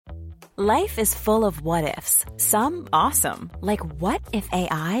Life is full of what-ifs. Some awesome, like what if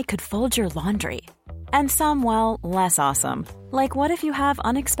AI could fold your laundry? And some, well, less awesome, like what if you have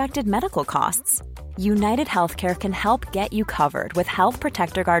unexpected medical costs? United Healthcare can help get you covered with Health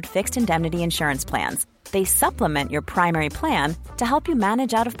Protector Guard fixed indemnity insurance plans. They supplement your primary plan to help you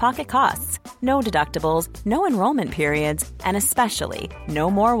manage out-of-pocket costs. No deductibles, no enrollment periods, and especially no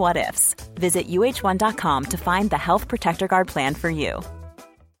more what-ifs. Visit UH1.com to find the Health Protector Guard plan for you.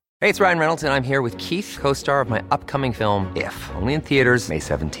 Hey, it's Ryan Reynolds, and I'm here with Keith, co-star of my upcoming film, If, only in theaters May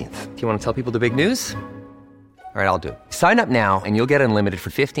 17th. Do you want to tell people the big news? All right, I'll do it. Sign up now and you'll get unlimited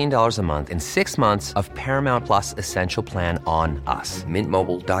for $15 a month and 6 months of Paramount Plus Essential Plan on us.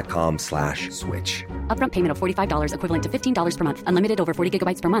 MintMobile.com/switch. Upfront payment of $45 equivalent to $15 per month. Unlimited over 40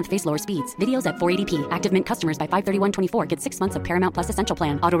 gigabytes per month. Face lower speeds. Videos at 480p. Active Mint customers by 531.24 get 6 months of Paramount Plus Essential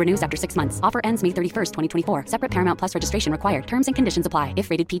Plan. Auto renews after 6 months. Offer ends May 31st, 2024. Separate Paramount Plus registration required. Terms and conditions apply if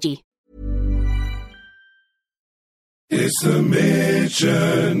rated PG. It's the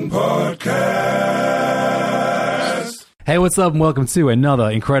Mission Podcast. Hey, what's up, and welcome to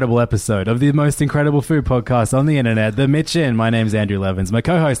another incredible episode of the most incredible food podcast on the internet, The Mitchin. My name's Andrew Levins. My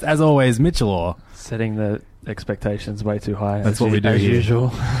co-host, as always, Mitchell Orr. Setting the expectations way too high. That's what we do as here.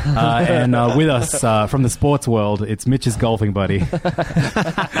 usual. And with us from the sports world, it's Mitch's golfing buddy, Sean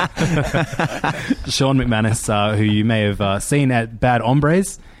McManus, who you may have seen at Bad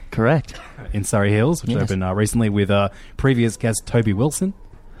Hombres. Correct. In Surrey Hills, which opened recently with previous guest Toby Wilson.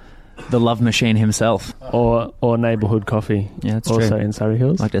 The love machine himself. Or neighbourhood coffee. Yeah, that's also true. in Surrey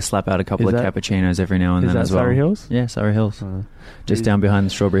Hills. Like to slap out a couple of cappuccinos every now and then as well. Surrey Hills? Yeah, Surrey Hills. Just down behind the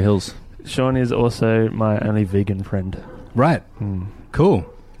Strawberry Hills. Sean is also my only vegan friend. Right. Cool.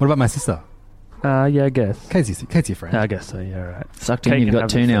 What about my sister? Yeah, I guess. Katie's your friend. I guess so, yeah, right. Sucked in, you've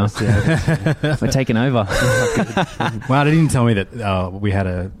got two now. We're taking over. Wow, they didn't tell me that we had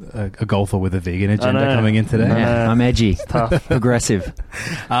a golfer with a vegan agenda coming in today. Yeah, I'm edgy. Tough. Progressive.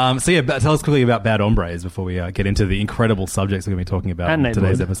 Tell us quickly about Bad Hombres before we get into the incredible subjects we're going to be talking about in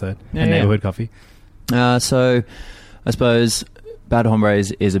today's episode. And neighborhood coffee. So, I suppose Bad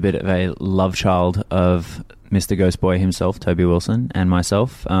Hombres is a bit of a love child of Mr. Ghost Boy himself, Toby Wilson, and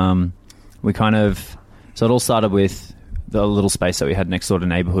myself. So it all started with the little space that we had next door to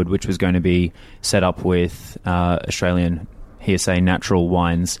neighbourhood, which was going to be set up with Australian hearsay natural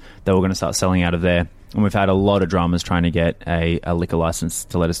wines that we're going to start selling out of there. And we've had a lot of dramas trying to get a liquor license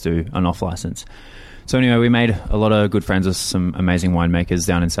to let us do an off license. So anyway, we made a lot of good friends with some amazing winemakers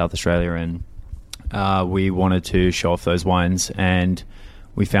down in South Australia, and we wanted to show off those wines, and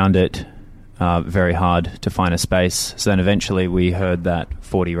we found it very hard to find a space. So then eventually we heard that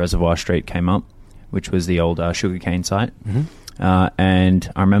 40 Reservoir Street came up, which was the old sugarcane site. Mm-hmm. And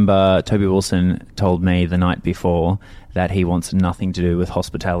I remember Toby Wilson told me the night before that he wants nothing to do with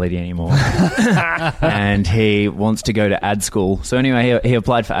hospitality anymore. And he wants to go to ad school. So anyway, he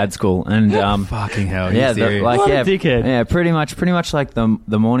applied for ad school. And fucking hell, yeah, dickhead. Yeah, pretty much like the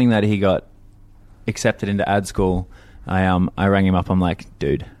morning that he got accepted into ad school, I rang him up. I'm like,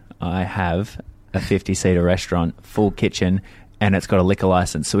 dude, I have a 50-seater restaurant, full kitchen, and it's got a liquor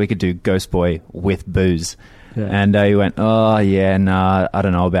license, so we could do Ghost Boy with booze. Yeah. And he went, oh, yeah, nah, I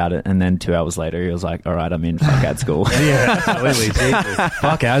don't know about it. And then 2 hours later, he was like, all right, I'm in. Fuck ad school. Yeah, absolutely. Jesus.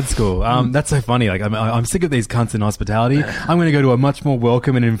 Fuck ad school. That's so funny. Like, I'm sick of these cunts in hospitality. I'm going to go to a much more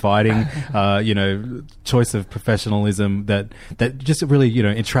welcome and inviting, choice of professionalism that just really,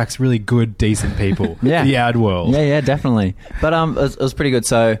 attracts really good, decent people. Yeah. The ad world. Yeah, definitely. But it was pretty good.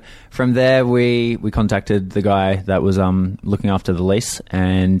 So from there, we contacted the guy that was looking after the lease,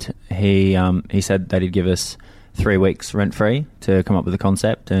 and he said that he'd give us 3 weeks rent free to come up with a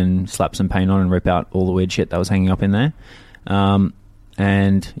concept and slap some paint on and rip out all the weird shit that was hanging up in there.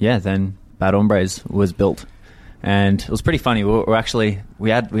 Then Bad Hombres was built, and it was pretty funny. We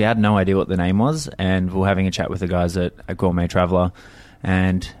had no idea what the name was, and we were having a chat with the guys at Gourmet Traveller,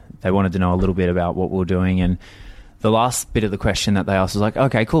 and they wanted to know a little bit about what we were doing. And the last bit of the question that they asked was like,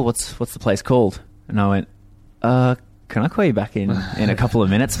 okay, cool, what's the place called? And I went, can I call you back in a couple of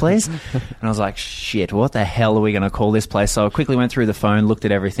minutes, please? And I was like, shit, what the hell are we going to call this place? So I quickly went through the phone, looked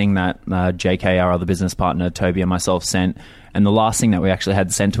at everything that JK, our other business partner, Toby and myself sent. And the last thing that we actually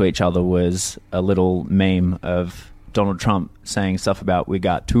had sent to each other was a little meme of Donald Trump saying stuff about we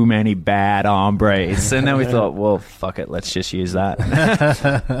got too many bad hombres. And then we thought, well, fuck it, let's just use that.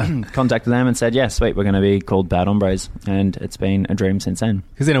 Contacted them and said, yeah, sweet, we're going to be called Bad Hombres. And it's been a dream since then.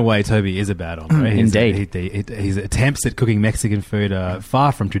 Because in a way, Toby is a bad hombre. Indeed. His attempts at cooking Mexican food are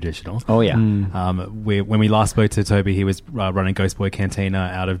far from traditional. Oh, yeah. When we last spoke to Toby, he was running Ghost Boy Cantina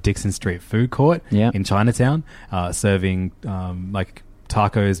out of Dixon Street Food Court in Chinatown, serving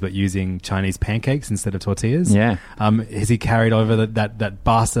tacos but using Chinese pancakes instead of tortillas. Yeah. Has he carried over that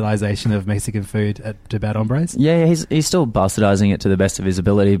bastardization of Mexican food to Bad Hombres? Yeah, he's still bastardizing it to the best of his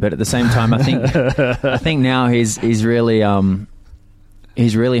ability, but at the same time, I think now he's really honing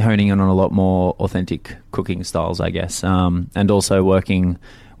in on a lot more authentic cooking styles, I guess, and also working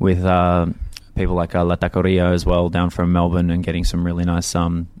with people like La Taqueria as well down from Melbourne and getting some really nice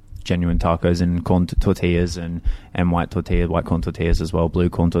genuine tacos and corn tortillas and white corn tortillas as well, blue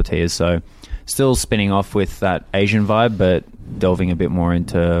corn tortillas. So still spinning off with that Asian vibe, but delving a bit more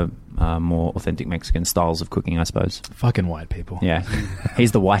into more authentic Mexican styles of cooking, I suppose. Fucking white people. Yeah.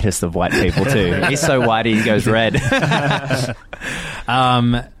 He's the whitest of white people too. He's so white he goes red.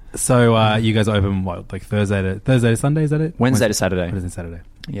 So you guys open what, like Thursday to Sunday? Is that it? Wednesday to Saturday. Wednesday to Saturday.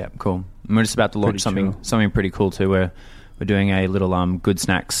 Yeah, cool. And we're just about to launch something pretty cool too. We're doing a little good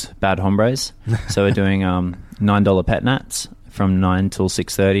snacks Bad Hombres. So we're doing $9 pet nats from 9 till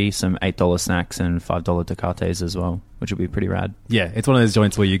 6:30. Some $8 snacks and $5 Tecates as well, which will be pretty rad. Yeah, it's one of those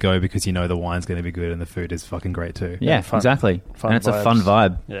joints where you go because you know the wine's going to be good and the food is fucking great too. Yeah, exactly. And it's a fun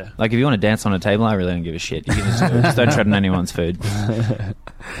vibe. Yeah. Like if you want to dance on a table, I really don't give a shit. You can just don't tread on anyone's food.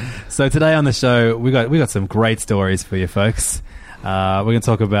 So today on the show, we got some great stories for you folks. We're going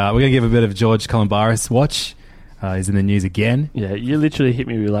to give a bit of George Columbaris watch. He's in the news again. Yeah, you literally hit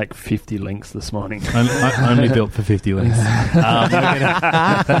me with like 50 links this morning. Only built for 50 links.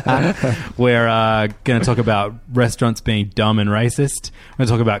 We're going to talk about restaurants being dumb and racist. We're going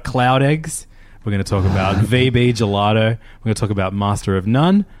to talk about cloud eggs. We're going to talk about VB gelato. We're going to talk about Master of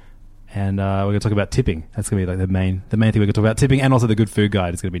None. And we're going to talk about tipping. That's going to be like the main thing we're going to talk about. Tipping, and also the Good Food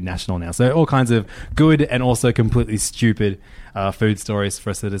Guide is going to be national now. So all kinds of good and also completely stupid food stories for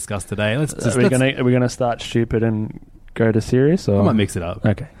us to discuss today. Are we going to start stupid and go to serious? Or? I might mix it up.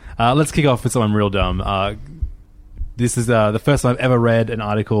 Okay. Let's kick off with something real dumb. This is the first time I've ever read an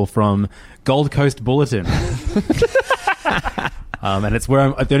article from Gold Coast Bulletin. And it's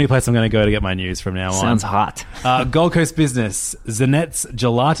the only place I'm going to go to get my news from now on. Sounds hot. Gold Coast business, Zanette's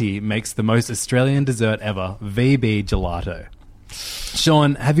Gelati makes the most Australian dessert ever, VB Gelato.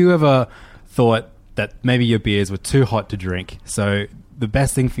 Sean, have you ever thought that maybe your beers were too hot to drink? So the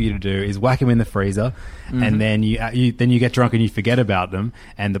best thing for you to do is whack them in the freezer, and then you get drunk and you forget about them,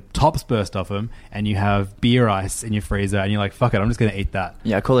 and the tops burst off them, and you have beer ice in your freezer, and you're like, fuck it, I'm just going to eat that.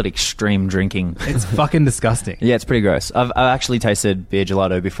 Yeah, I call it extreme drinking. It's fucking disgusting. Yeah, it's pretty gross. I've actually tasted beer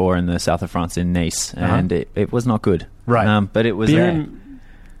gelato before in the south of France in Nice, and it was not good. Right. But it was beer.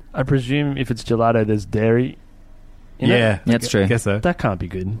 I presume if it's gelato, there's dairy. Yeah, that's true. I guess so. That can't be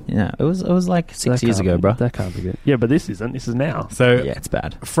good. Yeah, it was like 6 years ago, bro. That can't be good. Yeah, but this isn't. This is now. So yeah, it's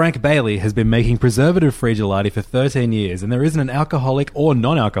bad. Frank Bailey has been making preservative-free gelati for 13 years, and there isn't an alcoholic or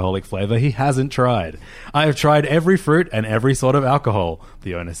non-alcoholic flavour he hasn't tried. I have tried every fruit and every sort of alcohol,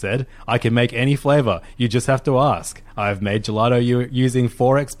 the owner said. I can make any flavour. You just have to ask. I have made gelato using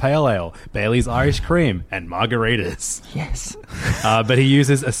 4X Pale Ale, Bailey's Irish Cream, and margaritas. Yes. But he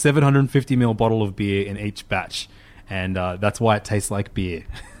uses a 750ml bottle of beer in each batch. And that's why it tastes like beer.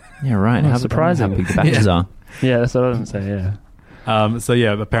 Yeah, right. How surprising. How big the batches are. Yeah, that's what I was going to say, yeah. So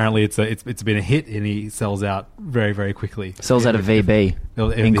yeah, apparently it's been a hit, and he sells out very, very quickly. Sells out of VB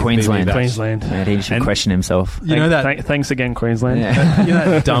in Queensland. Queensland. Yeah, he should question himself. You know that. Thanks again, Queensland. Yeah. You know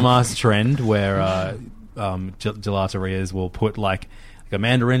that dumbass trend where gelaterias will put like a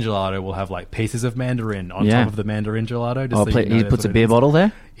mandarin gelato will have like pieces of mandarin on top of the mandarin gelato. He puts a beer bottle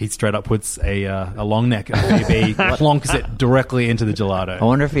there? He straight up puts a long neck of VB, plonks it directly into the gelato. I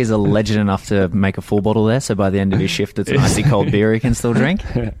wonder if he's a legend enough to make a full bottle there, so by the end of his shift it's an icy cold beer he can still drink.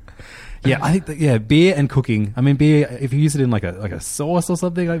 Yeah, I think that, beer and cooking. I mean, beer, if you use it in like a sauce or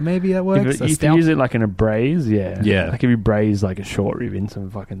something, like maybe that works. If you use it like in a braise, yeah. Like if you braise like a short rib in some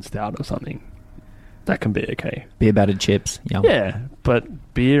fucking stout or something, that can be okay. Beer battered chips, yum. Yeah,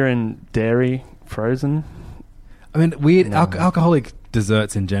 but beer and dairy frozen. I mean, weird alcoholic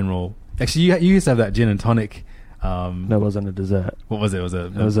desserts in general. Actually, you used to have that gin and tonic. That wasn't a dessert. What was it? It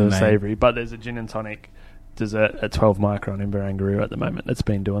was a savoury. But there's a gin and tonic dessert at 12 micron in Barangaroo at the moment that's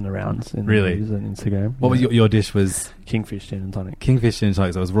been doing the rounds in the news and Instagram. What was your dish? Was kingfish gin and tonic. Kingfish gin and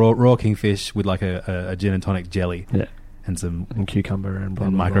tonic. So it was raw kingfish with like a gin and tonic jelly. Yeah. And cucumber and blah,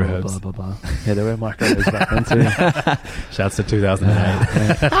 and blah, micro blah, herbs. blah, blah, blah. Yeah, there were micro herbs back then too. Shouts to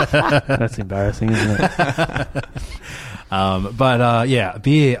 2008. That's embarrassing, isn't it? But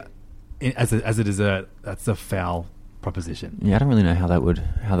beer as a dessert, that's a foul proposition. Yeah, I don't really know how that would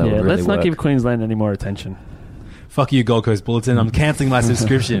really work. Let's not give Queensland any more attention. Fuck you, Gold Coast Bulletin. I'm cancelling my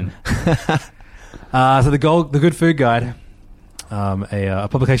subscription. So the Good Food Guide. a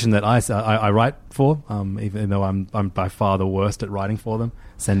publication that I write for, even though I'm by far the worst at writing for them.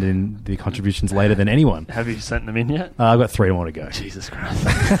 Send in the contributions later than anyone. Have you sent them in yet? I've got 3 more to go. Jesus Christ.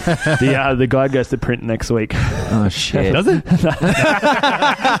 The guide goes to print next week. Oh, shit. Does it? Does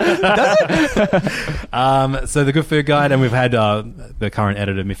it? So the Good Food Guide, and we've had the current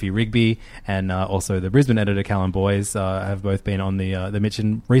editor, Miffy Rigby, and also the Brisbane editor, Callum Boys, have both been on the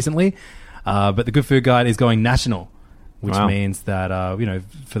Mitchin recently. But the Good Food Guide is going national, which means that,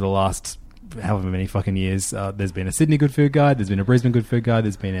 for the last however many fucking years, there's been a Sydney Good Food Guide, there's been a Brisbane Good Food Guide,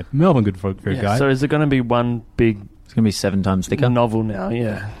 there's been a Melbourne Good Food Guide. So is it going to be one big... It's going to be 7 times thicker. Novel now,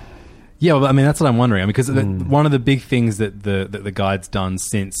 yeah. Yeah, well, I mean, that's what I'm wondering. Because one of the big things that the guide's done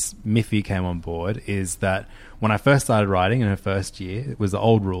since Miffy came on board is that when I first started writing in her first year, it was the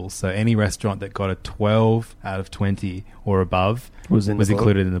old rules. So any restaurant that got a 12 out of 20 or above was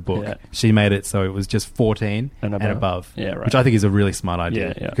included in the book. Yeah. She made it so it was just 14 and above. Yeah, right. Which I think is a really smart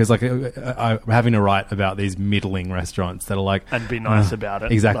idea. Yeah. Because having to write about these middling restaurants that are like... And be nice about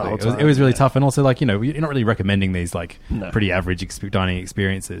it. Exactly. It was really tough. And also, you're not really recommending these pretty average dining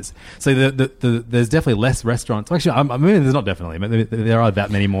experiences. So there's definitely less restaurants. Actually, I mean, there's not definitely, but there are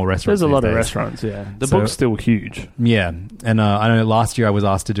that many more restaurants. There's a lot of restaurants, yeah. The book's still huge. Yeah. And I know last year I was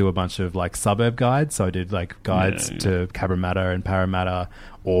asked to do a bunch of suburb guides. So I did guides to Cabramatta and Parramatta,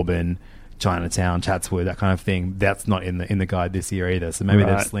 Auburn, Chinatown, Chatswood, that kind of thing. That's not in the guide this year either. So maybe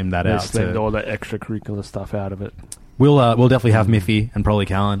they've slimmed that out. They've slimmed all the extracurricular stuff out of it. We'll definitely have Miffy and probably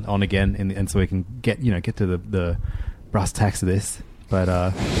Callan on again, and so we can get to the brass tacks of this.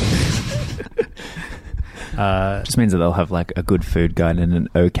 But just means that they'll have a good food guide and an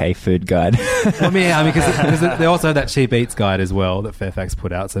okay food guide. Well, yeah, because they also have that cheap eats guide as well that Fairfax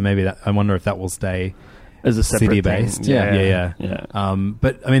put out. So maybe I wonder if that will stay as a separate city based. Yeah.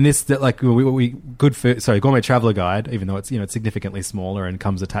 But I mean, this good food. Sorry, Gourmet Traveller Guide. Even though it's significantly smaller and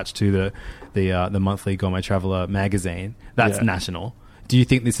comes attached to the monthly Gourmet Traveller magazine. That's national. Do you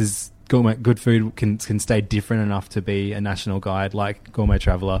think this is good food can stay different enough to be a national guide like Gourmet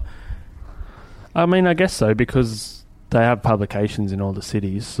Traveller? I mean, I guess so, because they have publications in all the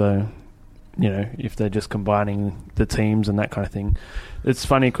cities. So, if they're just combining the teams and that kind of thing. It's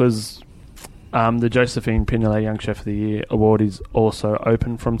funny because the Josephine Pinellet Young Chef of the Year award is also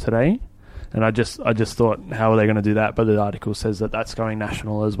open from today. And I just thought, how are they going to do that? But the article says that that's going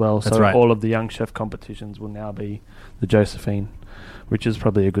national as well. That's so right. All of the Young Chef competitions will now be the Josephine, which is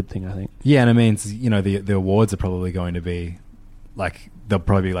probably a good thing, I think. Yeah, and it means, the awards are probably going to be they'll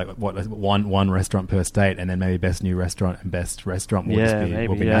probably be one restaurant per state, and then maybe best new restaurant and best restaurant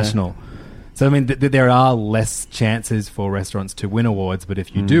will be national. So I mean, there are less chances for restaurants to win awards, but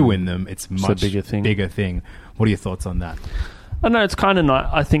if you do win them, it's much bigger thing. What are your thoughts on that? I know it's kind of nice.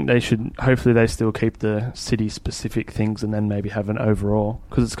 I think they should. Hopefully, they still keep the city-specific things, and then maybe have an overall,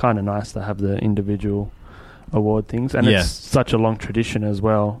 because it's kind of nice to have the individual award things, and it's such a long tradition as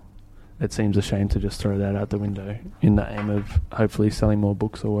well. It seems a shame to just throw that out the window in the aim of hopefully selling more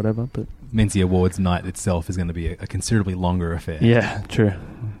books or whatever. But it means the awards night itself is going to be a considerably longer affair. Yeah, true.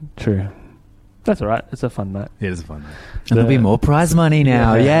 That's all right. It's a fun night. Yeah, it is a fun night. And there'll be more prize money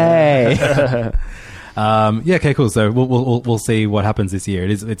now. Yay! Okay, cool. So we'll see what happens this year.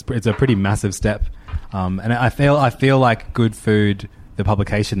 It's a pretty massive step, and I feel like Good Food, the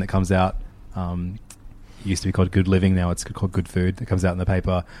publication that comes out. Used to be called Good Living, now it's called Good Food. That comes out in the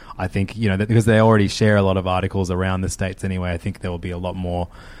paper. I think, because they already share a lot of articles around the states anyway, I think there will be a lot more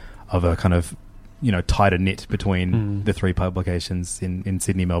of a kind of, tighter knit between the 3 publications in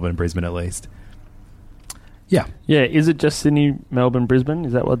Sydney, Melbourne, and Brisbane at least. Yeah. Yeah, is it just Sydney, Melbourne, Brisbane?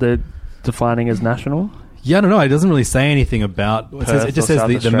 Is that what they're defining as national? Yeah, I don't know. It doesn't really say anything about... It just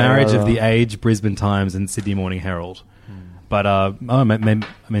says the marriage of the Age, Brisbane Times, and Sydney Morning Herald. But, I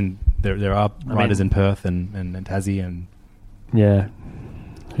mean... There are writers in Perth and Tassie and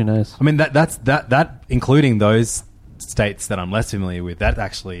who knows? I mean that including those states that I'm less familiar with, that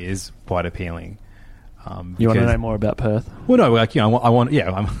actually is quite appealing. You want to know more about Perth? Well, no, I want.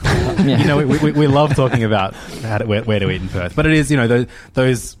 We love talking about where to eat in Perth, but it is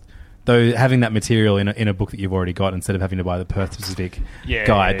those. Though having that material in a book that you've already got, instead of having to buy the Perth-specific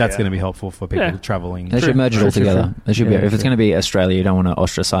guide, that's going to be helpful for people travelling. They should merge it all together. They should be. If it's going to be Australia, you don't want to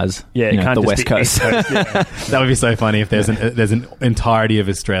ostracize the West Coast. That would be so funny if there's an entirety of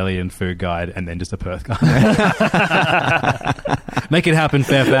Australian food guide and then just a Perth guide. Make it happen,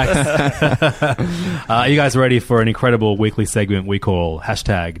 Fairfax. Are you guys ready for an incredible weekly segment we call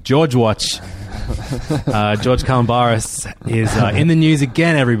 #GeorgeWatch? George Kalambaris is in the news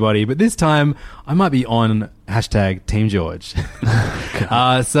again, everybody. But this time, I might be on hashtag Team George.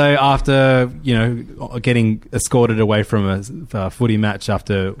 So after, getting escorted away from a footy match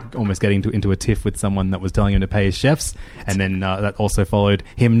after almost getting into a tiff with someone that was telling him to pay his chefs, and then that also followed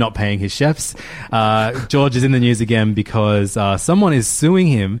him not paying his chefs, George is in the news again because someone is suing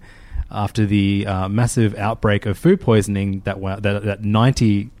him after the massive outbreak of food poisoning that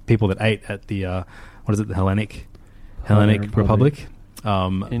 90 people that ate at the the Hellenic Republic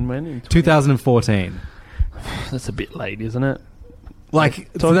in when? In 2014. That's a bit late, isn't it?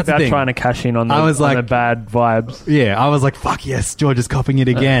 Like, talk about trying to cash in on the bad vibes. Yeah, I was like, fuck yes, George is copying it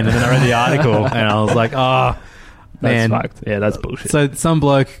again. And then I read the article and I was like, oh, man. That's fucked. Yeah, that's bullshit. So some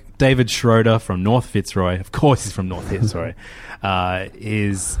bloke, David Schroeder from North Fitzroy, of course he's from North Fitzroy,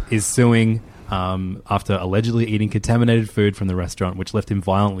 is suing after allegedly eating contaminated food from the restaurant, which left him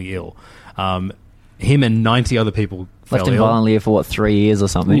violently ill. Him and 90 other people left him violently ill for 3 years or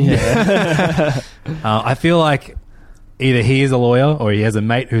something. Yeah. I feel like either he is a lawyer or he has a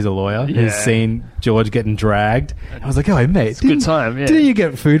mate who's a lawyer who's seen George getting dragged. I was like, oh, mate, it's a good time. Yeah. Didn't you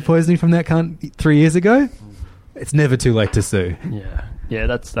get food poisoning from that cunt 3 years ago? It's never too late to sue. Yeah. Yeah,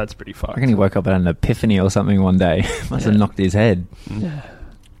 that's pretty fucked. I reckon he woke up at an epiphany or something one day. Must have knocked his head.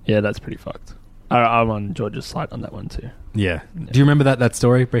 Yeah, that's pretty fucked. I'm on George's side on that one too. Yeah. Do you remember that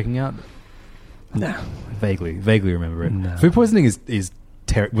story breaking out? No. Vaguely remember it. No. Food poisoning was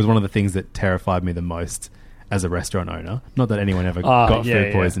one of the things that terrified me the most as a restaurant owner. Not that anyone ever got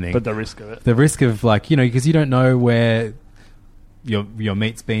food poisoning. But the risk of it. The risk of, because you don't know where your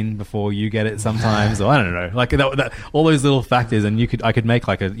meat's been before you get it sometimes, or I don't know, like that, all those little factors, and I could make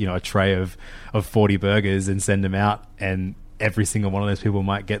like a tray of 40 burgers and send them out, and every single one of those people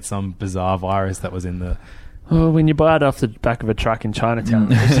might get some bizarre virus that was in the... Well, when you buy it off the back of a truck in Chinatown,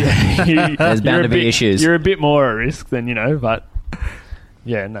 there's bound to be issues. You're a bit more at risk than, but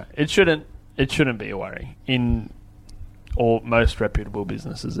yeah, no, it shouldn't be a worry. In most reputable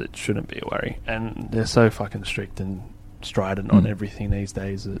businesses, it shouldn't be a worry. And they're so fucking strict and strident on everything these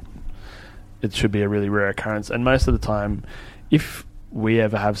days that it should be a really rare occurrence. And most of the time, if we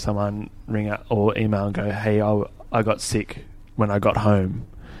ever have someone ring up or email and go, hey, I got sick when I got home,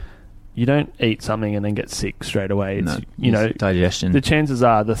 you don't eat something and then get sick straight away. It's, digestion. The chances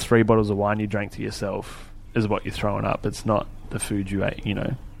are the 3 bottles of wine you drank to yourself is what you're throwing up. It's not the food you ate,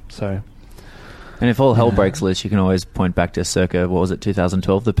 so... And if all hell breaks loose, you can always point back to circa,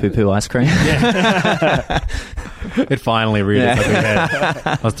 2012, the poo-poo ice cream? Yeah. It finally reared its ugly head.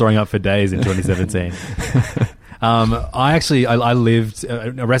 I was throwing up for days in 2017. I lived...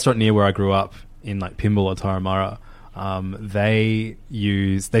 a restaurant near where I grew up in Pimble or Turramurra. They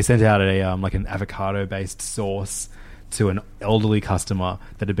sent out an avocado based sauce to an elderly customer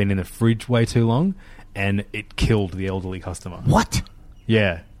that had been in the fridge way too long, and it killed the elderly customer. What?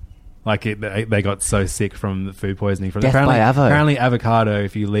 Yeah, they got so sick from the food poisoning. From Death by avo. Apparently avocado,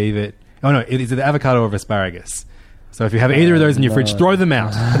 if you leave it, it is either avocado or asparagus. So if you have either of those in your fridge, throw them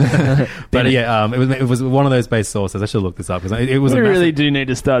out. But it was one of those based sauces. I should look this up because it was. We really do need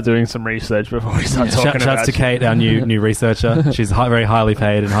to start doing some research before we start talking about it. Shouts to Kate, our new researcher. She's very highly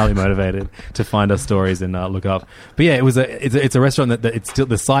paid and highly motivated to find us stories and look up. But yeah, it's a restaurant that it's still,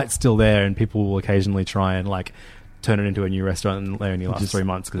 the site's still there, and people will occasionally try and turn it into a new restaurant, and they only last 3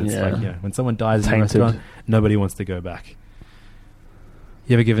 months because it's when someone dies in a restaurant, nobody wants to go back.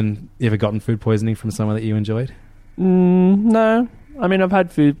 You ever gotten food poisoning from someone that you enjoyed? No. I mean, I've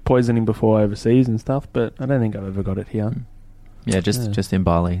had food poisoning before overseas and stuff, but I don't think I've ever got it here. Yeah, just in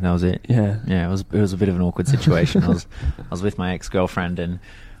Bali. That was it. Yeah. Yeah, it was a bit of an awkward situation. I was with my ex-girlfriend, and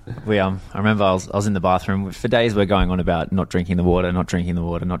I remember I was in the bathroom. For days we're going on about not drinking the water,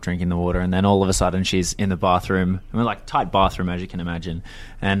 and then all of a sudden she's in the bathroom. And we're tight bathroom, as you can imagine.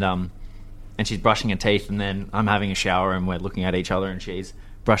 And she's brushing her teeth, and then I'm having a shower, and we're looking at each other, and she's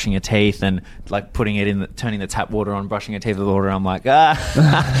brushing her teeth and putting it in, turning the tap water on, brushing her teeth with water. I'm like,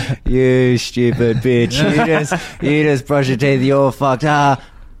 you stupid bitch! You just brush your teeth. You're fucked.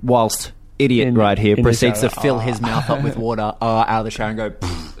 Whilst idiot right here proceeds to fill his mouth up with water out of the shower and go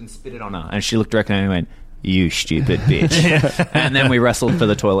and spit it on her. And she looked directly at me and went, "You stupid bitch!" And then we wrestled for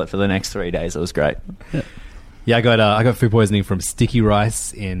the toilet for the next 3 days. It was great. Yeah, I got food poisoning from sticky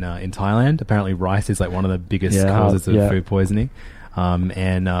rice in Thailand. Apparently, rice is one of the biggest causes of food poisoning.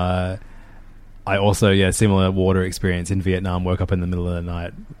 And I also, similar water experience in Vietnam. Woke up in the middle of the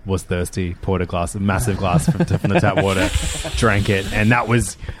night, was thirsty, poured a massive glass from the tap water, drank it, and that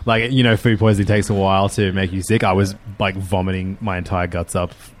was food poisoning takes a while to make you sick. I was vomiting my entire guts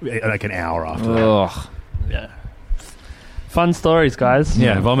up an hour after that. Yeah. Fun stories, guys.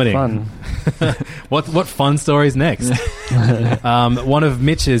 Yeah, vomiting. Fun. What fun stories next? One of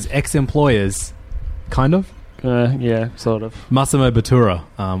Mitch's ex-employers, kind of. Yeah, sort of. Massimo Bottura,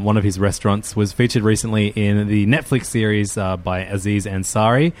 one of his restaurants, was featured recently in the Netflix series by Aziz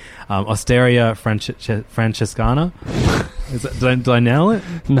Ansari, Osteria Francescana. Did I nail it?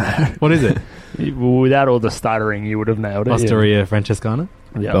 No. What is it? Without all the stuttering, you would have nailed it. Osteria Francescana?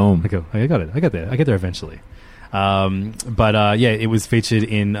 Yeah. Boom. Okay, I got it. I get there eventually. It was featured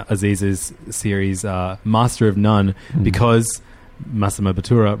in Aziz's series Master of None because Massimo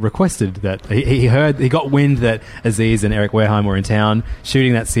Bottura requested that. He got wind that Aziz and Eric Wareheim were in town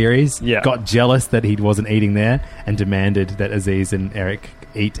shooting that series, got jealous that he wasn't eating there, and demanded that Aziz and Eric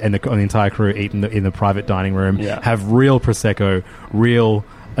eat, and the entire crew eat in the private dining room, have real Prosecco, real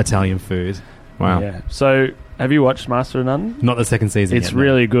Italian food. Wow. Yeah. So, have you watched Master of None? Not the second season It's yet, no.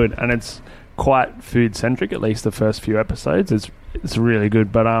 really good, and it's quite food-centric, at least the first few episodes. It's really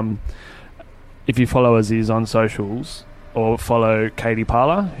good, but if you follow Aziz on socials, or follow Katie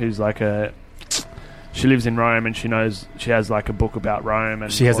Parler, who's she lives in Rome, and she has like a book about Rome,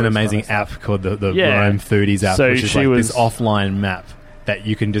 and she has an amazing app called the Rome Foodies app, which is like this offline map that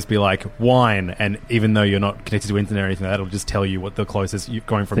you can just be like wine, and even though you're not connected to internet or anything, that'll just tell you what the closest you're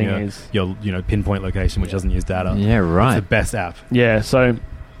going from your pinpoint location, which doesn't use data. Yeah, right. It's the best app. Yeah, so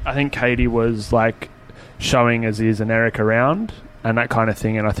I think Katie was like showing Aziz and Eric around and that kind of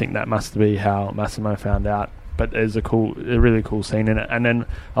thing, and I think that must be how Massimo found out. But there's a really cool scene in it. And then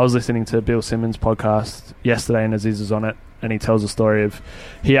I was listening to Bill Simmons' podcast yesterday, and Aziz is on it, and he tells a story of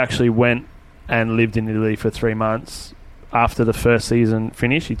he actually went and lived in Italy for 3 months after the first season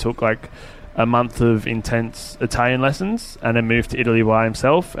finished. He took like a month of intense Italian lessons and then moved to Italy by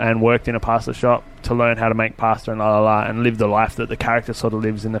himself and worked in a pasta shop to learn how to make pasta and lived the life that the character sort of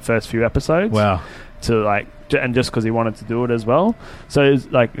lives in the first few episodes. Wow. And just because he wanted to do it as well. So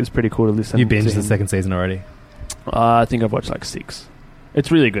it's pretty cool to listen to. You binged the second season already? I think I've watched like 6. It's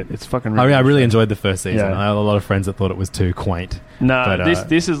really good. It's fucking really I good. really enjoyed the first season. Yeah. I have a lot of friends that thought it was too quaint. No, but,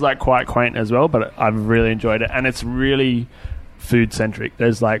 this is like quite quaint as well, but I've really enjoyed it, and it's really food centric.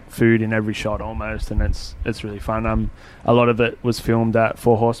 There's like food in every shot almost, and it's really fun. A lot of it was filmed at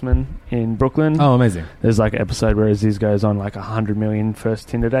Four Horsemen in Brooklyn. Oh, amazing. There's like an episode where Aziz goes on like 100 million first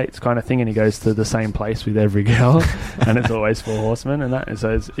Tinder dates kind of thing, and he goes to the same place with every girl, and it's always Four Horsemen, and that. And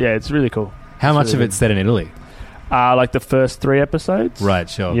so it's really cool. How much of it's set in Italy? Like the first 3 episodes. Right,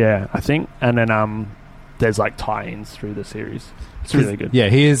 sure. Yeah, I think. And then there's like tie-ins through the series. It's really good. Yeah,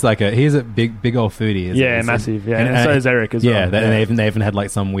 he is a big old foodie. Isn't he? Massive. Yeah, and so is Eric as well. Yeah, and they even had like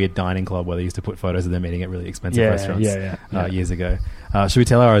some weird dining club where they used to put photos of them eating at really expensive restaurants. Years ago. Should we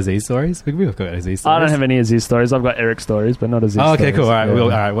tell our Aziz stories? We've got Aziz stories. I don't have any Aziz stories. I've got Eric stories, but not Aziz stories. Okay, cool. All right, Yeah. all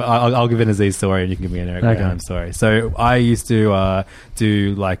right. Well, I'll give an Aziz story, and you can give me an Eric story. So I used to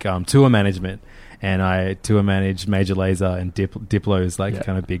do like tour management. And I tour managed Major Lazer and Diplo's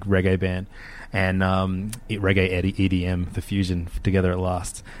kind of big reggae band, and reggae EDM, the fusion together at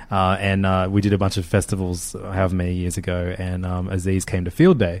last. And we did a bunch of festivals however many years ago, and Aziz came to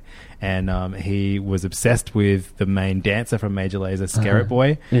Field Day, and he was obsessed with the main dancer from Major Lazer, Skerritt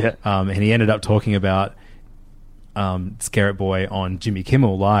Boy. Yeah. And he ended up talking about Skerritt Boy on Jimmy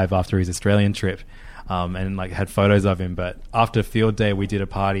Kimmel Live after his Australian trip. And like had photos of him, but after Field Day we did a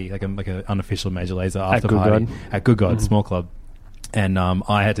party, like an unofficial Major Lazer after party at Good God small club, and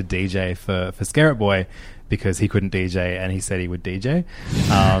I had to DJ for Skerritt Boy because he couldn't DJ and he said he would DJ.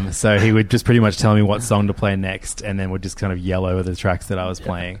 So he would just pretty much tell me what song to play next, and then would just kind of yell over the tracks that I was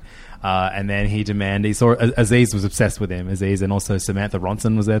playing. And then he saw Aziz was obsessed with him, Aziz, and also Samantha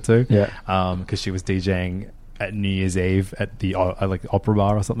Ronson was there too, because she was DJing at New Year's Eve at the like Opera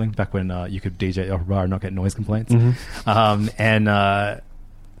Bar or something, back when you could DJ at the Opera Bar and not get noise complaints.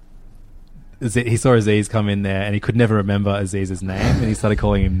 He saw Aziz come in there, and he could never remember Aziz's name, and he started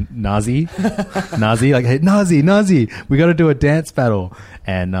calling him Nazi. Nazi, like, hey, Nazi, we got to do a dance battle.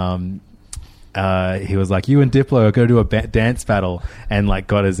 And he was like, you and Diplo are going to do a dance battle, and like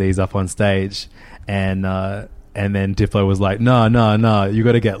got Aziz up on stage, and then Diplo was like, no, you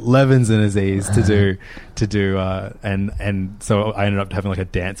got to get Levins and Aziz to do, and so I ended up having like a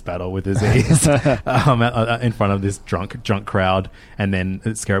dance battle with Aziz in front of this drunk crowd, and then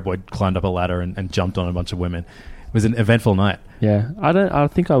Skerritt Boy climbed up a ladder and jumped on a bunch of women. It was an eventful night. Yeah, I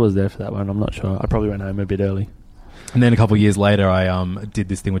think I was there for that one. I'm not sure. I probably went home a bit early. And then a couple of years later, I did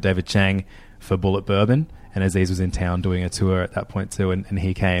this thing with David Chang for Bullet Bourbon, and Aziz was in town doing a tour at that point too, and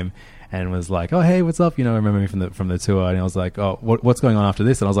he came. and was like, "Oh, hey, what's up?" You know, remember me from the tour, and I was like, "Oh, what's going on after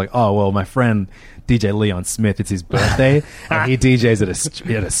this?" And I was like, "Oh, well, my friend DJ Leon Smith, it's his birthday, and he DJs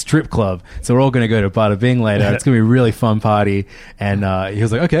at a strip club, so we're all going to go to Bada Bing later. It's going to be a really fun party." And he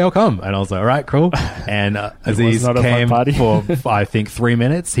was like, "Okay, I'll come." And I was like, "All right, cool." And Aziz came for I think 3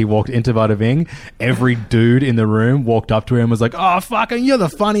 minutes. He walked into Bada Bing. Every dude in the room walked up to him and was like, "Oh, fucking, you're the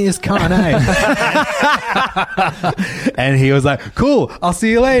funniest cunt, eh?" And he was like, "Cool, I'll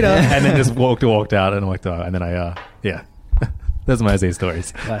see you later." And then just walked out and walked out. And then yeah. Those are my Aziz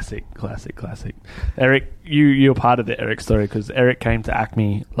stories. Classic. Eric, you're part of the Eric story because Eric came to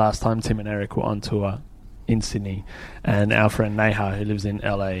Acme last time Tim and Eric were on tour in Sydney, and our friend Neha, who lives in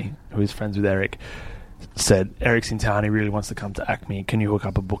LA, who is friends with Eric, said, "Eric's in town, he really wants to come to Acme, can you hook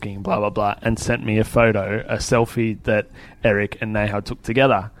up a booking, blah, blah, blah," and sent me a selfie that Eric and Neha took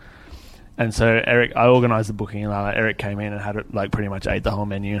together. And so I organised the booking, and Eric came in and pretty much ate the whole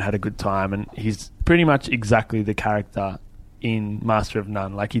menu and had a good time, and he's pretty much exactly the character in Master of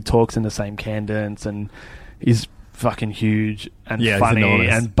None. Like, he talks in the same cadence, and he's fucking huge and funny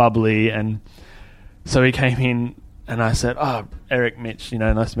and bubbly. And so he came in, and I said, "Oh, Eric, Mitch,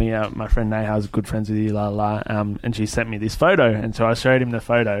 nice to meet you. My friend Neha's good friends with you, and she sent me this photo." And so I showed him the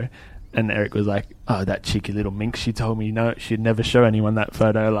photo, and Eric was like, "Oh, that cheeky little minx, she told me she'd never show anyone that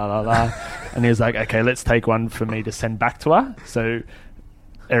photo, And he was like, "Okay, let's take one for me to send back to her." So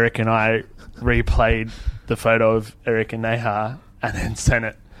Eric and I replayed the photo of Eric and Neha and then sent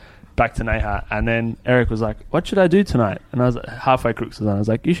it back to Neha. And then Eric was like, "What should I do tonight?" And I was halfway Crooks was on. I was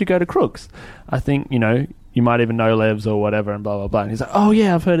like, "You should go to Crooks. I think, you might even know Levs or whatever," and blah, blah, blah. And he's like, "Oh,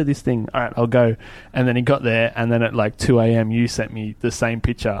 yeah, I've heard of this thing. All right, I'll go." And then he got there, and then at 2 a.m, you sent me the same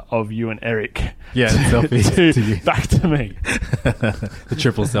picture of you and Eric. Yeah, selfie to you. Back to me. The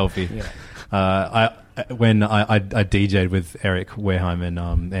triple selfie. Yeah. When I DJ'd with Eric Wareheim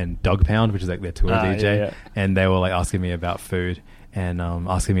and Dog Pound, which is their tour DJ, and they were asking me about food and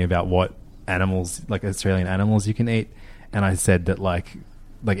asking me about what animals, Australian animals, you can eat, and I said that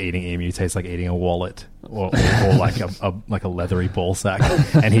eating emu tastes like eating a wallet or like a leathery ball sack,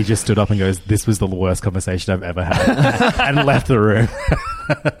 and he just stood up and goes, "This was the worst conversation I've ever had," and left the room.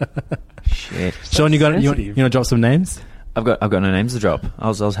 Shit, Sean, you want to drop some names? I've got no names to drop. I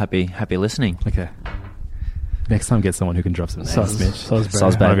was happy listening. Okay. Next time, get someone who can drop some names, Mitch.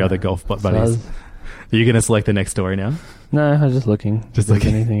 Sosbag. One of your other golf buddies. Are you going to select the next story now? No, I was just looking. Just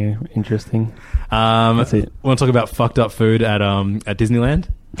looking. Anything interesting. That's it. Want to talk about fucked up food at Disneyland?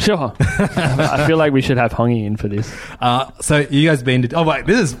 Sure. I feel like we should have Hongi in for this. So you guys been to... Oh, wait.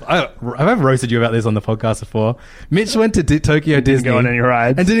 Have I roasted you about this on the podcast before? Mitch went to Tokyo Disney. Didn't go on any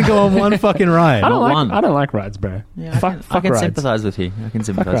rides. And didn't go on one fucking ride. I don't like rides, bro. Yeah, I can sympathise with you. I've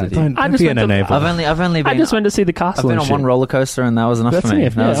only been... I just went to see the castle. I've been on one roller coaster, and that was enough for me.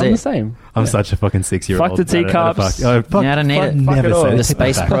 That was it. The same. I'm such a fucking 6-year-old. Fuck the teacups. I don't need it. Never say the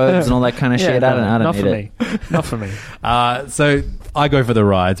space probes and all that kind of shit. I don't need it. Not for me. So I go for the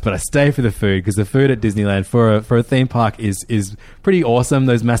rides, but I stay for the food because the food at Disneyland for a theme park is pretty awesome.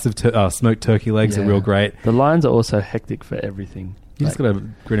 Those massive smoked turkey legs are real great. The lines are also hectic for everything. You just got to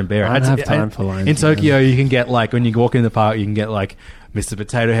grin and bear it. I don't have time for lines. In Tokyo, you can get when you walk in the park, you can get Mr.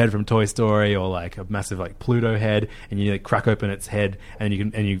 Potato Head from Toy Story or a massive Pluto head, and you crack open its head and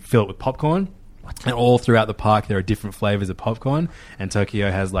you fill it with popcorn. And all throughout the park, there are different flavors of popcorn, and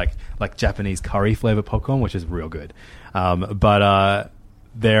Tokyo has like Japanese curry flavor popcorn, which is real good. But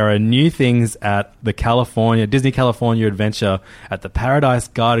there are new things at the Disney California Adventure at the Paradise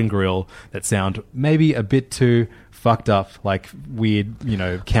Garden Grill that sound maybe a bit too fucked up, weird,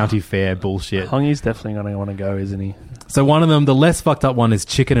 county fair bullshit. Hongi's definitely going to want to go, isn't he? So one of them, the less fucked up one, is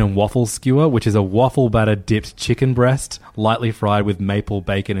chicken and waffle skewer, which is a waffle batter dipped chicken breast, lightly fried with maple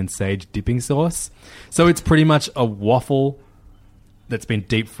bacon and sage dipping sauce. So it's pretty much a waffle that's been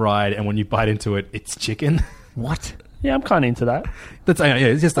deep fried, and when you bite into it, it's chicken. What? Yeah, I'm kind of into that.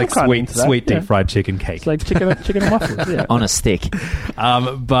 It's just sweet deep fried chicken cake. It's like chicken and waffles, yeah. On a stick.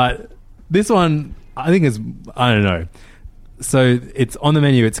 But this one, I think is, I don't know. So it's on the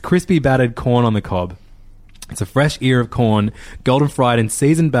menu. It's crispy battered corn on the cob. It's a fresh ear of corn, golden fried in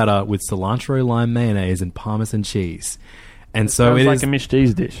seasoned batter with cilantro, lime mayonnaise, and Parmesan cheese. And so it is like a Mish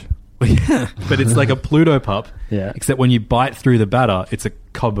D's dish. Yeah, but it's like a Pluto pup. Yeah. Except when you bite through the batter, it's a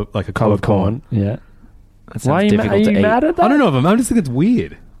cob of corn. Yeah. Why are you mad at that? I don't know. I just think it's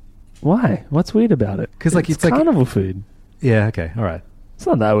weird. Why? What's weird about it? Because it's carnival food. Yeah. Okay. All right. It's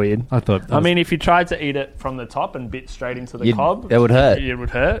not that weird. I mean, if you tried to eat it from the top and bit straight into the cob, it would hurt. It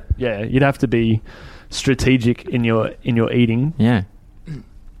would hurt. Yeah. You'd have to be strategic in your eating. Yeah.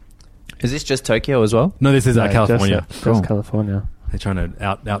 Is this just Tokyo as well? No, this is California. Just California. They're trying to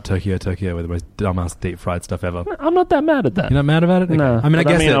out Tokyo with the most dumbass deep fried stuff ever. I'm not that mad at that. You're not mad about it? No. I mean, I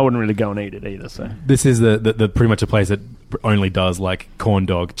guess I wouldn't really go and eat it either. So this is the pretty much a place that only does like corn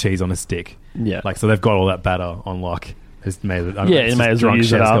dog cheese on a stick. Yeah. Like, so they've got all that batter on lock. It may as well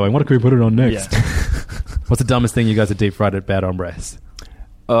use it up. going, what can we put it on next? Yeah. What's the dumbest thing you guys have deep fried at Bad Hombres?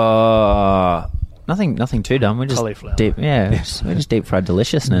 Nothing too dumb. We just Cauliflower. we just deep fried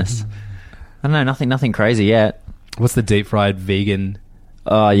deliciousness. I don't know, nothing crazy yet. What's the deep fried vegan?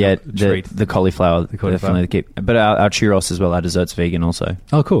 The cauliflower. The cauliflower. Definitely keep. But our churros as well, our dessert's vegan also.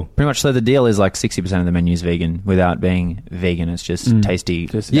 Oh, cool. Pretty much, so the deal is like 60% of the menu's vegan without being vegan. It's just tasty.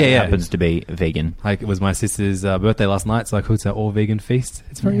 Happens to be vegan. Like, it was my sister's birthday last night, so I cooked her all vegan feast.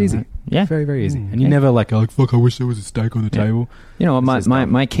 It's very easy. Right. Yeah. Very, very easy. And you never like, oh, fuck, I wish there was a steak on the table. You know what,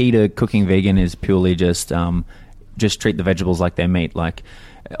 my key to cooking vegan is purely just treat the vegetables like they're meat. Like,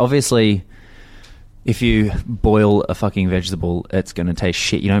 obviously, if you boil a fucking vegetable, it's going to taste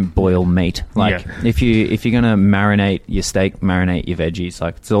shit. You don't boil meat. Like, if you're going to marinate your steak, marinate your veggies.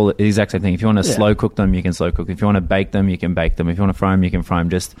 Like, it's all the exact same thing. If you want to slow cook them, you can slow cook. If you want to bake them, you can bake them. If you want to fry them, you can fry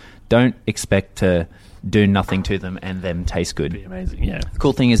them. Just don't expect to do nothing to them and them taste good. Be amazing. Yeah. The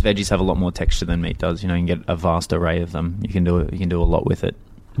cool thing is veggies have a lot more texture than meat does. You know, you can get a vast array of them. You can do a lot with it.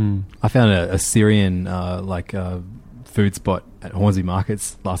 I found a Syrian food spot at Hornsey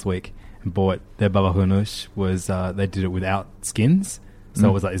Markets last week and bought their baba hunush. They did it without skins, so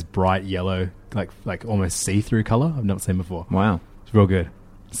it was like this bright yellow, like almost see-through color I've never seen before. Wow, it's real good.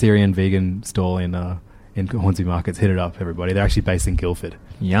 Syrian vegan stall in Hornsey Markets. Hit it up, everybody. They're actually based in Guildford.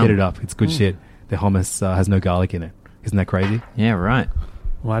 Yum. Hit it up. It's good shit. Their hummus has no garlic in it. Isn't that crazy? Yeah, right.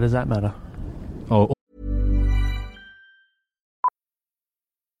 Why does that matter? Oh.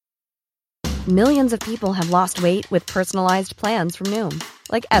 Millions of people have lost weight with personalized plans from Noom.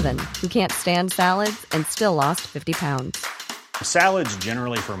 Like Evan, who can't stand salads and still lost 50 pounds. Salads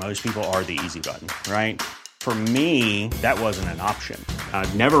generally for most people are the easy button, right? For me, that wasn't an option.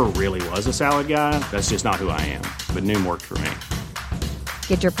 I never really was a salad guy. That's just not who I am. But Noom worked for me.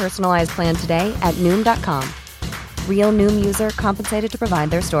 Get your personalized plan today at Noom.com. Real Noom user compensated to provide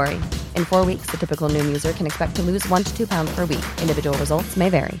their story. In 4 weeks, the typical Noom user can expect to lose 1 to 2 pounds per week. Individual results may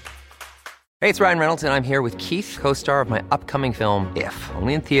vary. Hey, it's Ryan Reynolds, and I'm here with Keith, co-star of my upcoming film, If,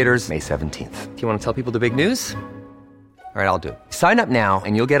 only in theaters May 17th. Do you want to tell people the big news? All right, I'll do it. Sign up now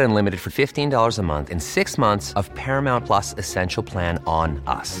and you'll get unlimited for $15 a month and 6 months of Paramount Plus Essential Plan on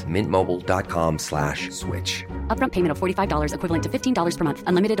us. MintMobile.com/switch. Upfront payment of $45 equivalent to $15 per month.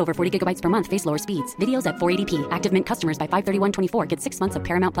 Unlimited over 40 gigabytes per month. Face lower speeds. Videos at 480p. Active Mint customers by 531.24 get 6 months of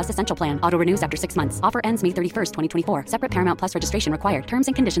Paramount Plus Essential Plan. Auto renews after 6 months. Offer ends May 31st, 2024. Separate Paramount Plus registration required. Terms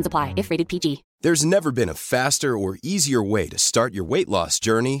and conditions apply if rated PG. There's never been a faster or easier way to start your weight loss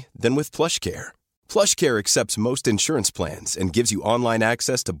journey than with PlushCare. PlushCare accepts most insurance plans and gives you online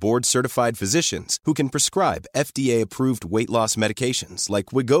access to board-certified physicians who can prescribe FDA-approved weight loss medications like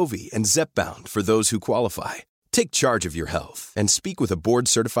Wegovy and Zepbound for those who qualify. Take charge of your health and speak with a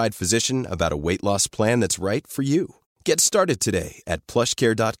board-certified physician about a weight loss plan that's right for you. Get started today at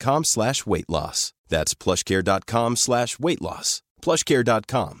plushcare.com/weightloss. That's plushcare.com/weightloss.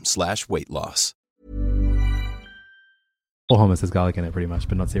 plushcare.com/weightloss. All hummus has garlic in it, pretty much,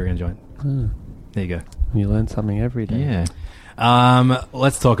 but not Syrian joint. There you go. You learn something every day. Yeah.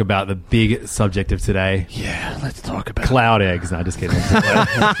 Let's talk about the big subject of today. Yeah, let's talk about cloud eggs. No, just kidding. Recent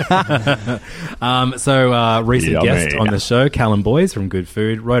guest on the show, Callum Boyes from Good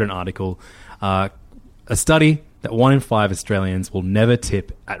Food, wrote an article, a study that 1 in 5 Australians will never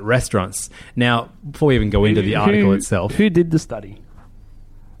tip at restaurants. Now, before we even go into the article itself, who did the study?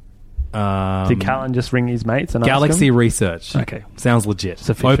 Did Callan just ring his mates and Galaxy ask them? Research. Okay. Sounds legit. It's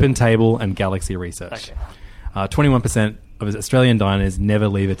official. Open Table and Galaxy Research. Okay. 21% of Australian diners never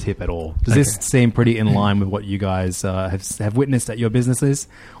leave a tip at all. Does this seem pretty in line with what you guys have witnessed at your businesses?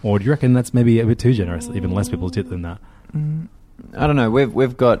 Or do you reckon that's maybe a bit too generous? Even less people tip than that? I don't know.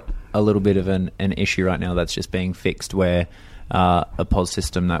 We've got a little bit of an issue right now that's just being fixed where a POS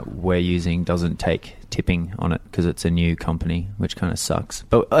system that we're using doesn't take tipping on it because it's a new company, which kind of sucks.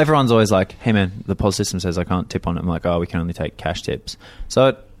 But everyone's always like, hey man, the POS system says I can't tip on it. I'm like, oh, we can only take cash tips.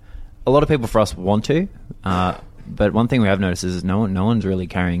 So a lot of people for us want to, but one thing we have noticed is no one's really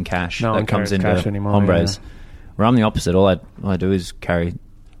carrying cash that comes into Hombres. Yeah. Where I'm the opposite. All I do is carry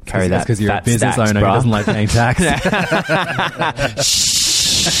that. Because you're a business owner who doesn't like paying tax.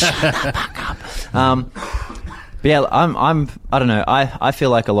 But yeah, I don't know. I feel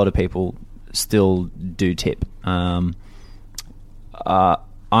like a lot of people still do tip. I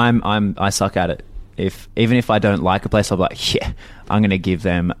suck at it. even if I don't like a place, I'll be like, yeah, I'm going to give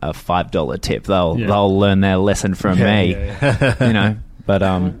them a $5 tip. They'll learn their lesson from me, you know.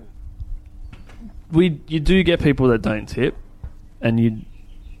 But you do get people that don't tip,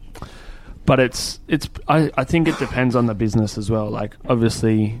 but I think it depends on the business as well. Like,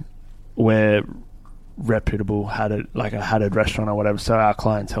 obviously, we're reputable, a hatted restaurant or whatever, so our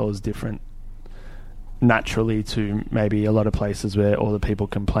clientele is different naturally to maybe a lot of places where all the people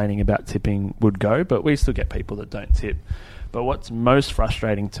complaining about tipping would go, but we still get people that don't tip. But what's most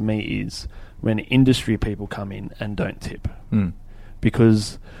frustrating to me is when industry people come in and don't tip,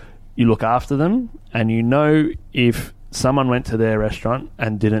 because you look after them and you know if someone went to their restaurant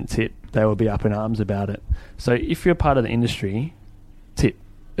and didn't tip, they will be up in arms about it. So if you're part of the industry, tip,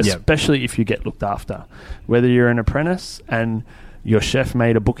 especially if you get looked after. Whether you're an apprentice and your chef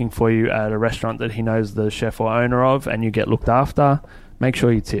made a booking for you at a restaurant that he knows the chef or owner of and you get looked after, make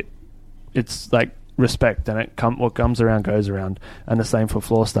sure you tip. It's like respect, and what comes around goes around. And the same for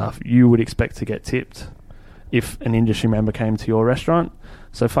floor staff. You would expect to get tipped if an industry member came to your restaurant,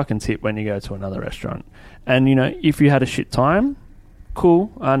 so fucking tip when you go to another restaurant. And, you know, if you had a shit time,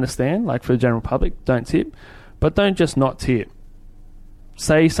 cool, I understand. Like, for the general public, don't tip. But don't just not tip.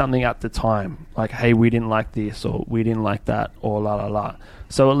 Say something at the time, like, hey, we didn't like this, or we didn't like that, or la la la.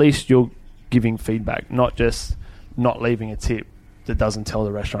 So at least you're giving feedback, not just not leaving a tip that doesn't tell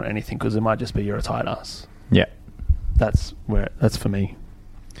the restaurant anything, because it might just be you're a tight ass. Yeah. That's for me.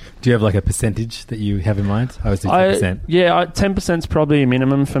 Do you have like a percentage that you have in mind? I was doing 10%. Yeah, 10% is probably a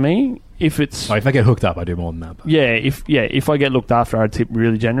minimum for me. If I get hooked up, I do more than that. But. If I get looked after, I tip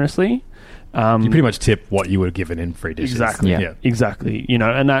really generously. You pretty much tip what you would have given in free dishes. Exactly. Yeah. Exactly. You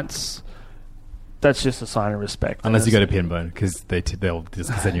know, and that's just a sign of respect. Unless you go to Pinbone, because they'll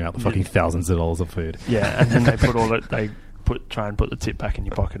just send you out the fucking thousands of dollars of food. Yeah, and then they try and put the tip back in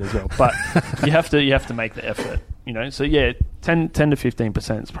your pocket as well. But you have to make the effort. You know, so yeah, 10 to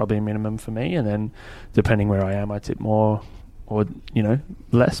 15% is probably a minimum for me, and then depending where I am, I tip more or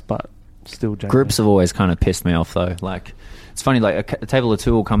less, but still generally. Groups have always kind of pissed me off though. Like, it's funny, like a table of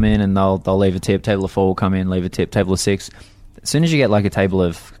 2 will come in and they'll leave a tip. Table of 4 will come in, leave a tip. Table of 6. As soon as you get like a table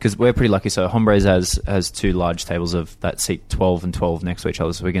of, because we're pretty lucky, so Hombres has 2 large tables of that seat 12 and 12 next to each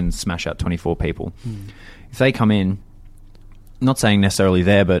other, so we can smash out 24 people. If they come in, not saying necessarily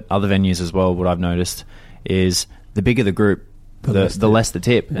there, but other venues as well, what I've noticed is the bigger the group, the less the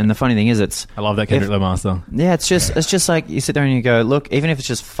tip. Yeah. And the funny thing is, I love that Kendrick Lamar. Yeah, it's just like you sit there and you go, look, even if it's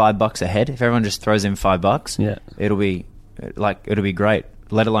just $5 a head, if everyone just throws in $5, it'll be great.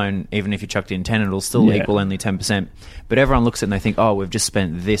 Let alone even if you chucked in 10, it'll still equal only 10%. But everyone looks at it and they think, oh, we've just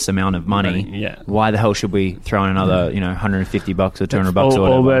spent this amount of money. Yeah. Why the hell should we throw in another, $150 or $200 or whatever?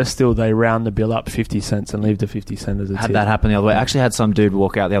 Or worse still, they round the bill up 50 cents and leave the 50 cents as a tip. Had that happen the other way. I actually had some dude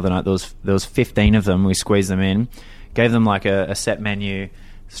walk out the other night. There was 15 of them. We squeezed them in, gave them like a set menu,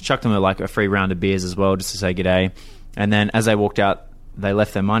 chucked them like a free round of beers as well, just to say g'day. And then as they walked out, they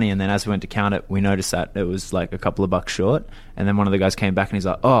left their money, and then as we went to count it, we noticed that it was like a couple of bucks short. And then one of the guys came back and he's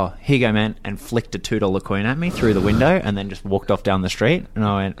like, oh, here you go, man, and flicked a $2 coin at me through the window and then just walked off down the street. And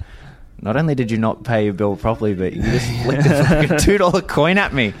I went, not only did you not pay your bill properly, but you just flicked a $2 coin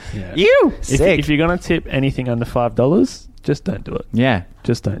at me. Yeah. You sick. If you're going to tip anything under $5, just don't do it. Yeah.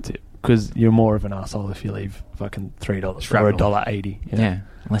 Just don't tip, because you're more of an asshole if you leave fucking $3 or $1.80. Yeah.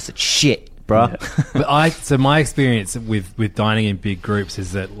 Unless it's shit. Bruh. Yeah. So my experience with dining in big groups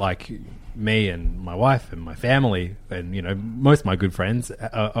is that, like, me and my wife and my family and most of my good friends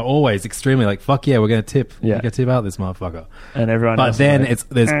are always extremely like, fuck yeah, we're gonna tip. We're gonna tip out this motherfucker. And everyone but then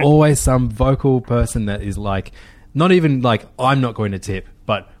there's always some vocal person that is like, not even like, I'm not going to tip,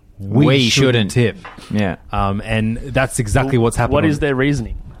 but we shouldn't tip. Yeah. And that's exactly what's happening. What is their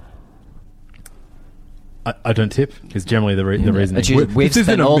reasoning? I don't tip is generally the reason. We've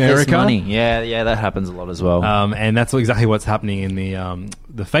spent all this money. Yeah, that happens a lot as well. And that's exactly what's happening in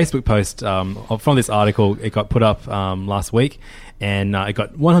the Facebook post from this article. It got put up last week, and it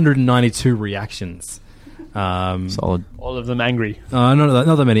got 192 reactions. Solid. All of them angry.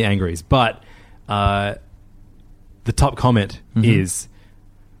 Not that many angries, but the top comment is,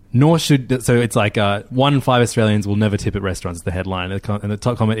 nor should, so it's like 1 in 5 Australians will never tip at restaurants, the headline. And the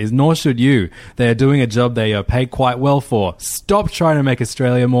top comment is, nor should you. They are doing a job they are paid quite well for. Stop trying to make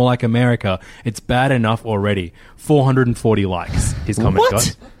Australia more like America. It's bad enough already. 440 likes, his comment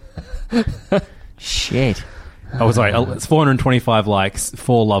got. Shit. Oh, sorry. It's 425 likes,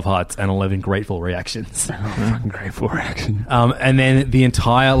 4 love hearts, and 11 grateful reactions. Fucking grateful reaction. And then the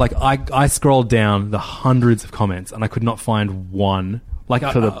entire, like, I scrolled down the hundreds of comments, and I could not find one. Like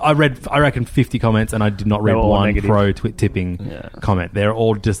I read, I reckon 50 comments, and I did not read one negative. pro tipping comment. They're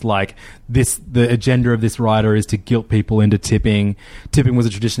all just like this. The agenda of this writer is to guilt people into tipping. Tipping was a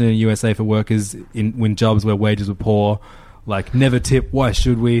tradition in the USA for workers when jobs where wages were poor. Like, never tip. Why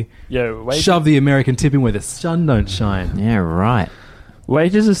should we? Shove the American tipping where the sun don't shine. Yeah, right.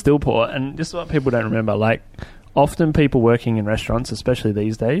 Wages are still poor, and just what people don't remember, like, often people working in restaurants, especially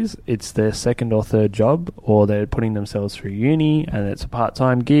these days, it's their second or third job, or they're putting themselves through uni, and it's a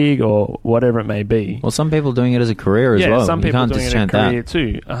part-time gig, or whatever it may be. Well, some people doing it as a career as well. Yeah, some people doing it as a career that.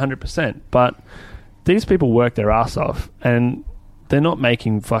 too, 100%. But these people work their ass off, and they're not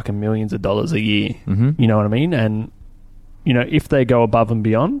making fucking millions of dollars a year. Mm-hmm. You know what I mean? And, you know, if they go above and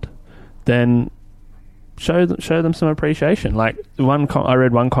beyond, then show them some appreciation. Like, I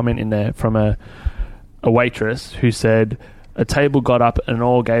read one comment in there from a waitress who said a table got up and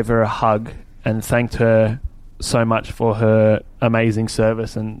all gave her a hug and thanked her so much for her amazing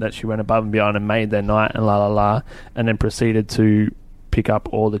service and that she went above and beyond and made their night and and then proceeded to pick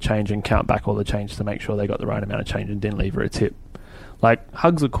up all the change and count back all the change to make sure they got the right amount of change and didn't leave her a tip. Like,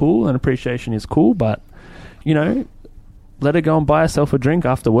 hugs are cool and appreciation is cool, but, you know, let her go and buy herself a drink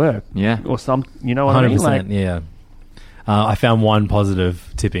after work. Yeah. Or some, you know what I mean? Like, yeah. I found one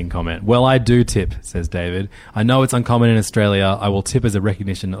positive tipping comment. Well, I do tip, says David. I know it's uncommon in Australia. I will tip as a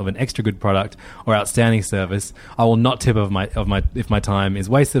recognition of an extra good product or outstanding service. I will not tip if my time is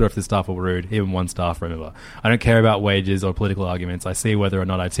wasted or if the staff are rude, even one staff, remember. I don't care about wages or political arguments. I see whether or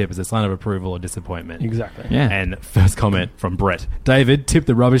not I tip as a sign of approval or disappointment. Exactly. Yeah. And first comment from Brett. David, tip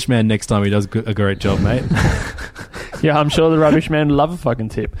the rubbish man next time he does a great job, mate. Yeah, I'm sure the rubbish man would love a fucking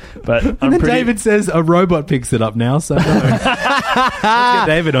tip. But and then David says a robot picks it up now, so let's get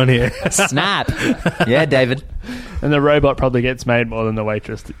David on here. Snap. Yeah, David. And the robot probably gets made more than the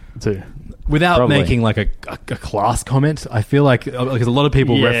waitress too. Without Probably. making like a class comment, I feel like, because a lot of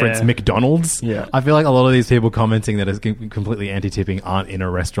people reference McDonald's. Yeah. I feel like a lot of these people commenting that is completely anti-tipping aren't in a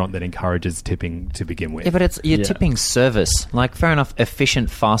restaurant that encourages tipping to begin with. Yeah, but it's your tipping service. Like, fair enough, efficient,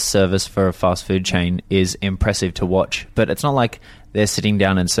 fast service for a fast food chain is impressive to watch, but it's not like they're sitting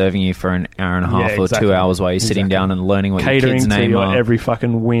down and serving you for an hour and a half or 2 hours while you're sitting down and learning what catering your kid's to name your are. every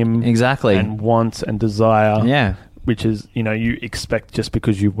fucking whim, Exactly. and want and desire. Yeah. Which is, you know, you expect just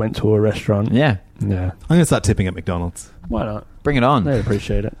because you went to a restaurant. Yeah. Yeah. I'm going to start tipping at McDonald's. Why not? Bring it on. They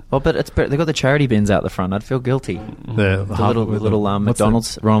appreciate it. Well, but they've got the charity bins out the front. I'd feel guilty. The little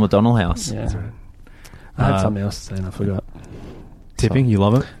McDonald's, Ronald McDonald House. Yeah. I had something else to say and I forgot. Tipping, you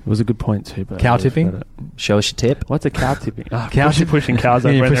love it? It was a good point too. But Cow tipping? Show us your tip. What's a cow tipping? Oh, Cow pushing cows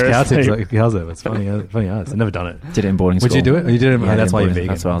over you when push they're cow tips asleep. like cows over. It's funny. Funny as. I've never done it. Did it in boarding school. Would you do it? You did it? Yeah, That's why you're boarding- vegan.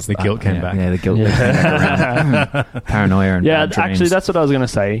 That's what I was, the guilt came back. Yeah, the guilt came back around. Paranoia and Yeah, bad dreams. actually, that's what I was going to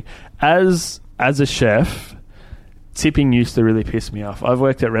say. As a chef, tipping used to really piss me off. I've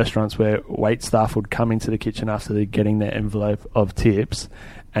worked at restaurants where wait staff would come into the kitchen after they're getting their envelope of tips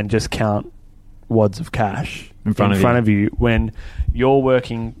and just count wads of cash in front of you when you're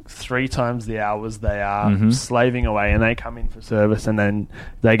working 3 times the hours they are, slaving away, and they come in for service and then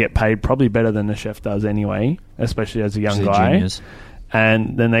they get paid probably better than the chef does anyway, especially as a young guy. Juniors.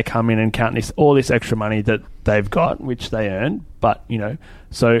 And then they come in and count all this extra money that they've got, which they earn. But, you know,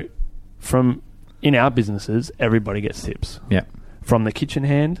 so in our businesses, everybody gets tips. Yeah. From the kitchen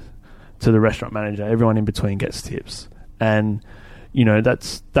hand to the restaurant manager, everyone in between gets tips. And, you know,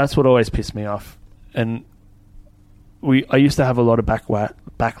 that's what always pissed me off. And I used to have a lot of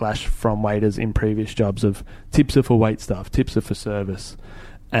backlash from waiters in previous jobs of tips are for wait staff, tips are for service.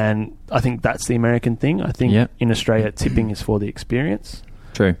 And I think that's the American thing. I think in Australia, tipping is for the experience.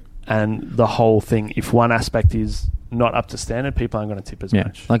 True. And the whole thing, if one aspect is not up to standard, people aren't going to tip as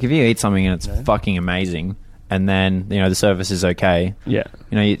much. Like, if you eat something and it's fucking amazing, and then, you know, the service is okay. Yeah.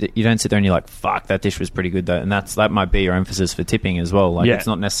 You know, you don't sit there and you're like, fuck, that dish was pretty good though. And that might be your emphasis for tipping as well. Like, it's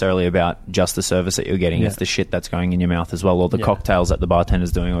not necessarily about just the service that you're getting. It's the shit that's going in your mouth as well, or the cocktails that the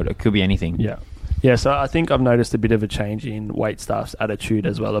bartender's doing, or it could be anything. Yeah. Yeah, so I think I've noticed a bit of a change in wait staff's attitude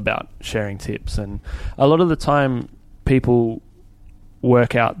as well about sharing tips. And a lot of the time, people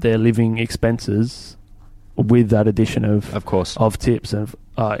work out their living expenses with that addition of course, of tips. And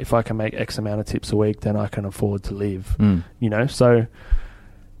if I can make X amount of tips a week, then I can afford to live. You know, so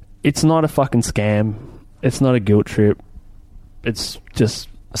it's not a fucking scam. It's not a guilt trip. It's just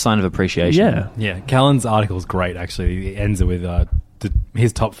a sign of appreciation. Yeah. Callan's article is great, actually. It ends it with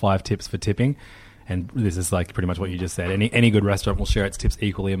his top 5 tips for tipping. And this is like pretty much what you just said. Any good restaurant will share its tips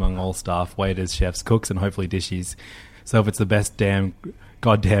equally among all staff, waiters, chefs, cooks, and hopefully dishes. So if it's the best damn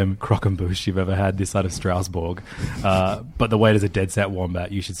goddamn croquembouche you've ever had this side of Strasbourg. But the weight is a dead set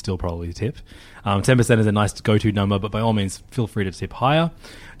wombat. You should still probably tip. 10% is a nice go-to number, but by all means, feel free to tip higher.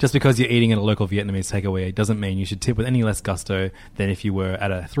 Just because you're eating at a local Vietnamese takeaway doesn't mean you should tip with any less gusto than if you were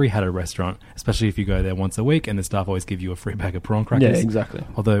at a three-headed restaurant, especially if you go there once a week and the staff always give you a free bag of prawn crackers. Yeah, exactly.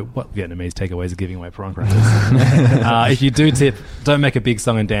 Although, what Vietnamese takeaways are giving away prawn crackers? If you do tip, don't make a big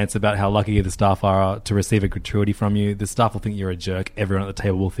song and dance about how lucky the staff are to receive a gratuity from you. The staff will think you're a jerk. Everyone at the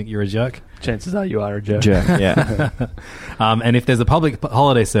table will think you're a jerk. Chances are you are a jerk. Yeah. And if there's a public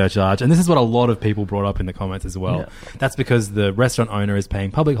holiday surcharge, and this is what a lot of people brought up in the comments as well, that's because the restaurant owner is paying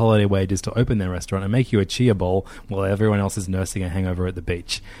public holiday wages to open their restaurant and make you a chia bowl while everyone else is nursing a hangover at the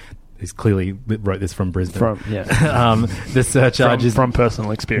beach. He's clearly wrote this from Brisbane. The surcharge is from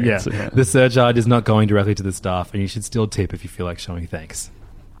personal experience. Yeah. The surcharge is not going directly to the staff, and you should still tip if you feel like showing thanks.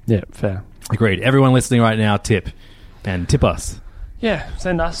 Yeah, fair. Agreed. Everyone listening right now, tip. And tip us. Yeah,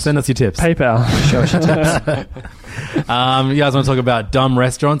 send us your tips. PayPal. Show us your tips. You guys want to talk about dumb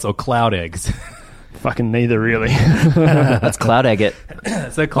restaurants or cloud eggs? Fucking neither, really. Let's cloud egg it.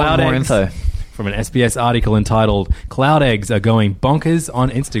 So cloud more eggs. info. From an SBS article entitled "Cloud Eggs Are Going Bonkers on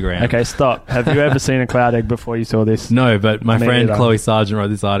Instagram." Okay, stop. Have you ever seen a cloud egg before you saw this? No, but my friend either. Chloe Sargent wrote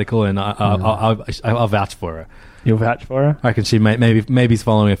this article, and I'll vouch for her. You'll vouch for her? I reckon she maybe is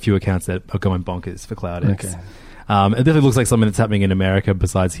following a few accounts that are going bonkers for cloud eggs. Okay. It definitely looks like something that's happening in America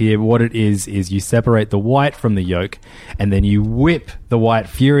besides here. What it is you separate the white from the yolk, and then you whip the white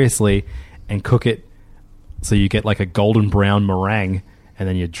furiously and cook it so you get like a golden brown meringue, and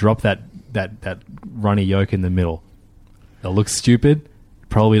then you drop that runny yolk in the middle. It looks stupid.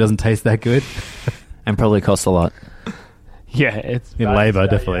 Probably doesn't taste that good. And probably costs a lot. Yeah, it's in labour,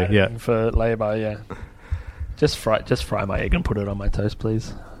 definitely. Yeah, for labour. Yeah, just fry my egg and put it on my toast,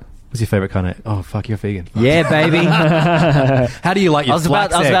 please. What's your favourite kind of? Oh fuck, you're vegan. Fuck. Yeah, baby. How do you like your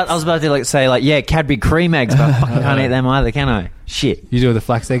flax eggs? I was about to say yeah, Cadbury cream eggs, but I fucking can't eat them either, can I? Shit. You do the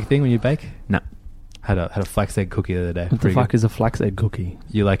flax egg thing when you bake? No. Had a flax egg cookie the other day. What the fuck is a flax egg cookie?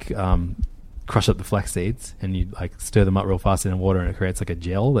 You crush up the flax seeds and you stir them up real fast in water, and it creates like a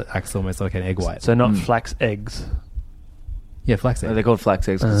gel that acts almost like an egg white. So not flax eggs. Yeah, flax egg. No, they're called flax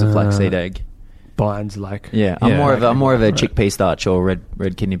eggs because it's a flaxseed egg. Binds like. Yeah, I'm more of a chickpea starch or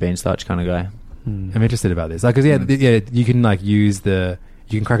red kidney bean starch kind of guy. I'm interested about this because you can you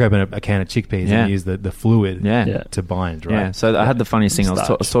can crack open a can of chickpeas and use the fluid to bind, right? Yeah. So I had the funniest thing. I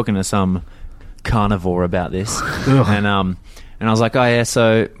was talking to some carnivore about this, and I was like, oh yeah.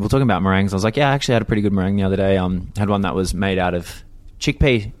 So we're talking about meringues. I was like, yeah, I actually had a pretty good meringue the other day. Had one that was made out of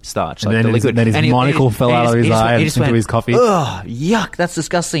chickpea starch, and like then the liquid. Then his monocle fell out of his eye and into his coffee. Oh, yuck! That's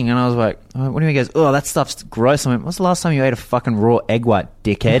disgusting. And I was like, what do you mean? He goes, oh, that stuff's gross. I went, what's the last time you ate a fucking raw egg white,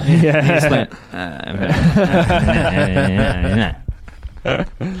 dickhead? Yeah. And he just went.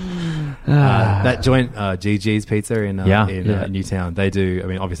 That joint GG's Pizza in Newtown, they do, I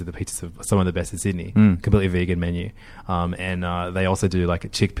mean, obviously the pizzas are some of the best in Sydney, completely vegan menu, and they also do like a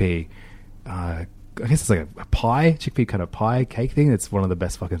chickpea I guess it's like a pie, chickpea kind of pie cake thing. It's one of the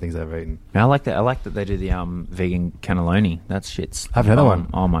best fucking things I've ever eaten. I like that. I like that they do the vegan cannelloni. That shit's. I've had that one.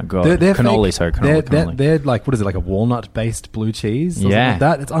 Oh my god, cannoli. So cannoli. They're like, what is it, like a walnut based blue cheese? Yeah, like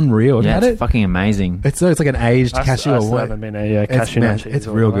that. It's unreal. Have you had it's it? Fucking amazing. It's like an aged cashew. I still haven't been a cashew nut cheese. It's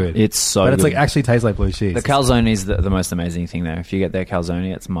real good. It's so. But it's good. like actually tastes like blue cheese. The calzone is the most amazing thing there. If you get their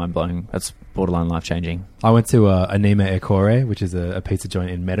calzone, it's mind blowing. That's borderline life changing. I went to Anima Ecore, which is a pizza joint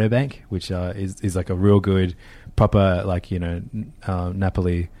in Meadowbank, which is like a real good, proper, like, you know,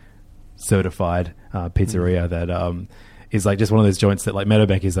 Napoli certified pizzeria that is like just one of those joints that, like,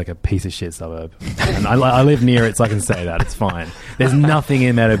 Meadowbank is like a piece of shit suburb, and I live near it, so I can say that it's fine. There's nothing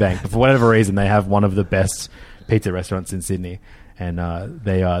in Meadowbank, but for whatever reason, they have one of the best pizza restaurants in Sydney, and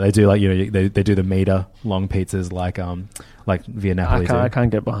they do, like, you know, they do the meter long pizzas like Via Napoli. I can't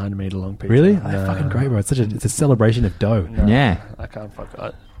get behind a meter long pizza. Really? They're fucking great, bro. It's a celebration of dough. No, yeah, I can't fuck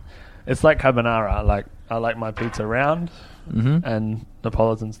it. It's like carbonara. I like my pizza round and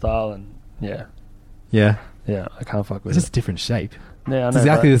Neapolitan style, and yeah, I can't fuck with it's it. just a different shape. Yeah, I know, it's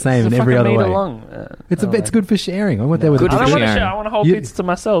exactly the same in every other way. Long. It's good for sharing. I went there with good a for I don't want to sharing. share. I want a whole pizza to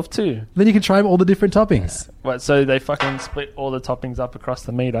myself too. Then you can try all the different toppings. What? So they fucking split all the toppings up across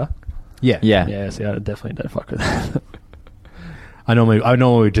the meter. Yeah. See, I definitely don't fuck with that. I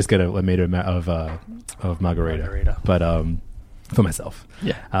normally just get a meter of margarita, but for myself.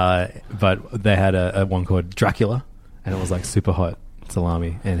 Yeah. But they had a one called Dracula, and it was like super hot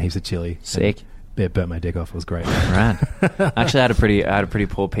salami and heaps of chili. Sick. It burnt my dick off. It was great. Right. Actually, I had a pretty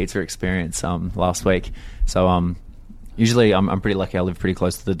poor pizza experience last week. So usually I'm pretty lucky. I live pretty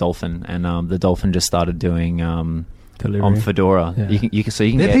close to the Dolphin, and the Dolphin just started doing delivery on Fedora. Yeah. You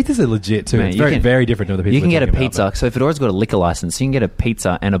can Their get pizzas are legit too. Man, it's you very can- very different to the pizza. you can we're get a talking pizza. about, So Fedora's got a liquor license. You can get a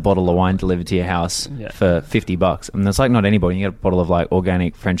pizza and a bottle of wine delivered to your house for $50. And it's like not anybody. You get a bottle of like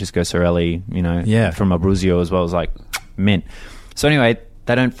organic Francesco Sorelli, from Abruzzo as well as like mint. So anyway,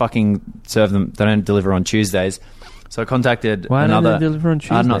 they don't fucking serve them. They don't deliver on Tuesdays. So I contacted Why another. don't they deliver on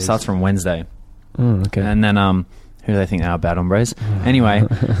Tuesdays? I don't know. It starts from Wednesday. Oh, okay. And then who do they think they are? Bad hombres. Anyway,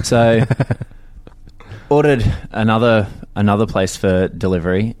 so ordered another place for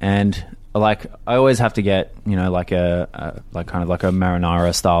delivery, and like I always have to get like a kind of like a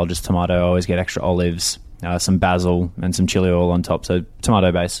marinara style, just tomato. I always get extra olives, some basil, and some chili oil on top. So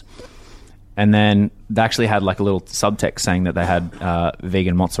tomato base. And then they actually had like a little subtext saying that they had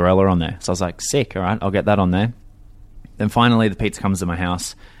vegan mozzarella on there. So I was like, sick. All right, I'll get that on there. Then finally the pizza comes to my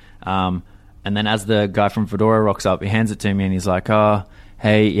house. And then as the guy from Fedora rocks up, he hands it to me and he's like, oh,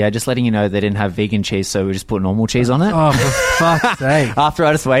 hey, yeah, just letting you know they didn't have vegan cheese, so we just put normal cheese on it. Oh, for fuck's sake. After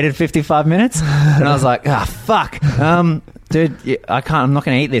I just waited 55 minutes. And I was like, fuck. Dude, I'm not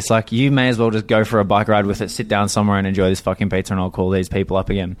going to eat this. Like, you may as well just go for a bike ride with it, sit down somewhere and enjoy this fucking pizza, and I'll call these people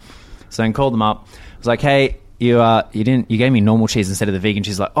up again. So then called them up. I was like, hey, you gave me normal cheese instead of the vegan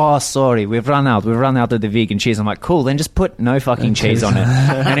cheese. Like, oh, sorry, we've run out of the vegan cheese. I'm like, cool, then just put no fucking cheese on it.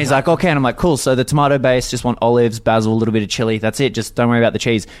 And he's like, okay. And I'm like, cool, so the tomato base, just want olives, basil, a little bit of chili, that's it, just don't worry about the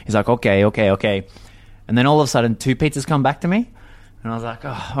cheese. He's like, okay. And then all of a sudden 2 pizzas come back to me, and I was like,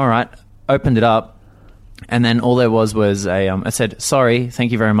 oh, all right. Opened it up, and then all there was it said, sorry,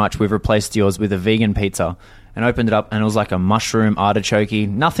 thank you very much, we've replaced yours with a vegan pizza. And opened it up, and it was like a mushroom artichoke,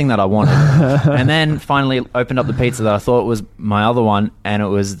 nothing that I wanted. And then finally opened up the pizza that I thought was my other one, and it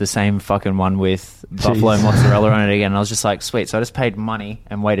was the same fucking one with buffalo mozzarella on it again. And I was just like, sweet. So I just paid money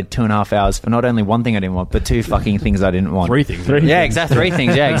and waited 2.5 hours for not only one thing I didn't want, but 2 fucking things I didn't want. 3 things. Yeah, exactly. 3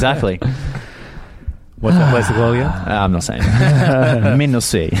 things. Yeah, exactly. What's that place called again? I'm not saying.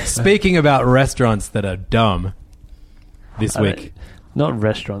 Minussi. Speaking about restaurants that are dumb this week. Not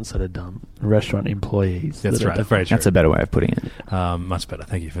restaurants that are dumb. Restaurant employees. That's right. Very true. That's a better way of putting it. Much better.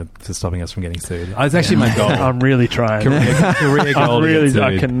 Thank you for stopping us from getting sued. It's actually my goal. I'm really trying. Career goal.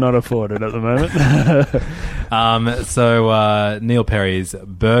 I cannot afford it at the moment. So Neil Perry's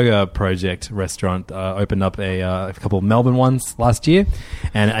Burger Project restaurant opened up a couple of Melbourne ones last year,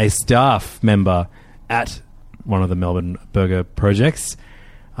 and a staff member at one of the Melbourne Burger Projects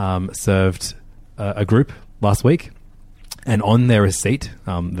served a group last week. And on their receipt,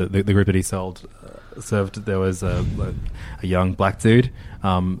 the group that he served, there was a young black dude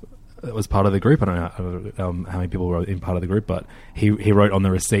that was part of the group. I don't know how many people were in part of the group, but he wrote on the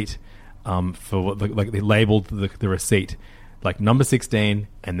receipt for they labeled the receipt like number 16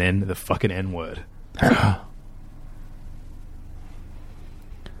 and then the fucking N-word.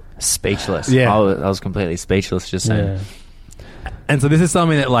 Speechless. Yeah. I was completely speechless just saying. Yeah. And so this is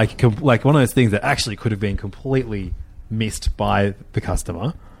something that like one of those things that actually could have been completely missed by the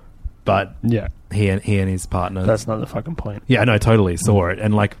customer, but he and his partner, that's not the fucking point. Yeah, no, totally saw it,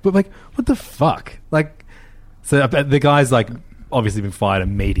 and but what the fuck? Like, so the guy's like obviously been fired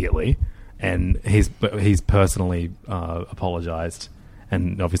immediately, and he's personally apologized,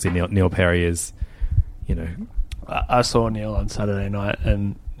 and obviously Neil Perry is, I saw Neil on Saturday night,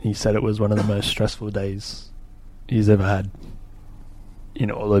 and he said it was one of the most stressful days he's ever had in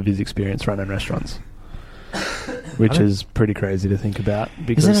all of his experience running restaurants. Which is pretty crazy to think about,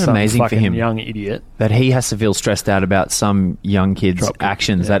 because isn't it some amazing for him, young idiot, that he has to feel stressed out about some young kid's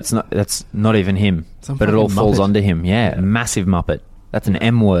actions? Yeah. That's not even him, but it all falls onto him. Yeah, massive muppet. That's an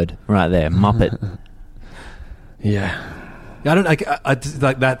M word right there, muppet. Yeah, I don't like. I just,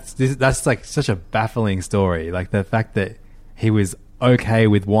 like that's like such a baffling story. Like the fact that he was okay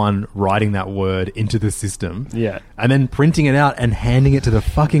with writing that word into the system, and then printing it out and handing it to the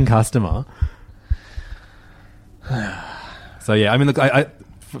fucking customer. So yeah, I mean, look,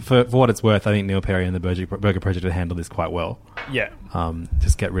 for what it's worth, I think Neil Perry and the Burger Project have handled this quite well. Yeah,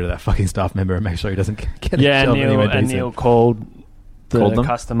 just get rid of that fucking staff member and make sure he doesn't get. Neil called the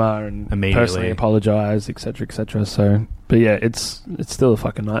customer and immediately personally apologized, etc., etc. So, but yeah, it's still a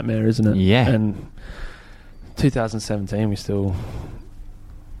fucking nightmare, isn't it? Yeah, and 2017, we still,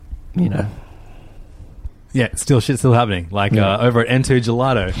 yeah, shit's still happening. Like over at N2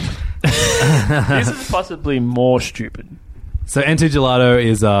 Gelato. This is possibly more stupid. So N2 Gelato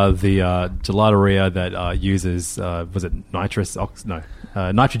is the gelateria that uses was it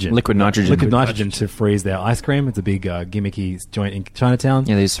nitrogen? Liquid nitrogen to freeze their ice cream. It's a big gimmicky joint in Chinatown.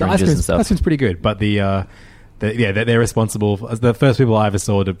 Yeah, these syringes and stuff. Ice cream's pretty good, but the They're responsible. The first people I ever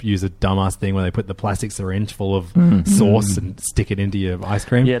saw to use a dumbass thing where they put the plastic syringe full of sauce and stick it into your ice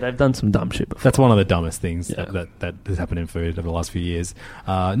cream. Yeah, they've done some dumb shit before. That's one of the dumbest things that has happened in food over the last few years.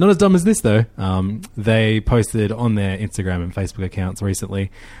 Not as dumb as this, though. They posted on their Instagram and Facebook accounts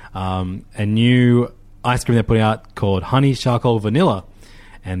recently a new ice cream they're putting out called Honey Charcoal Vanilla.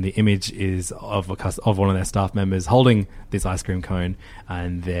 And the image is of one of their staff members holding this ice cream cone,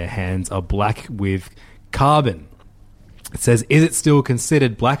 and their hands are black with carbon. It says, "Is it still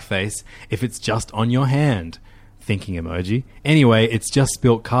considered blackface if it's just on your hand?" Thinking emoji. Anyway, it's just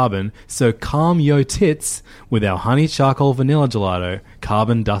spilt carbon, so calm yo tits with our honey charcoal vanilla gelato,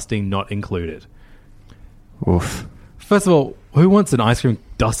 carbon dusting not included. Oof. First of all, who wants an ice cream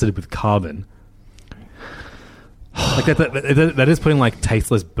dusted with carbon? Like that is putting like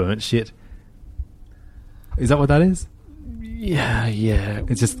tasteless burnt shit. Is that what that is? Yeah.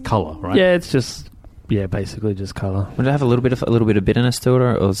 It's just colour, right? Yeah, it's just basically just colour. Would it have a little bit of bitterness to it,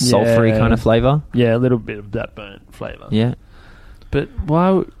 or sulfury kind of flavour? Yeah, a little bit of that burnt flavour. Yeah. But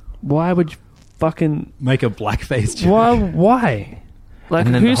why would you fucking make a blackface joke? Why? Like,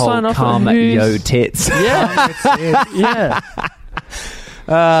 and then who the whole signed off calm on yo tits? Yeah. Yeah.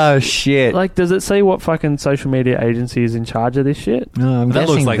 Oh shit! Like, does it say what fucking social media agency is in charge of this shit? No, I'm that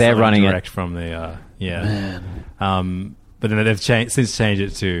guessing looks like they're running direct it from the Man. But then they've since changed it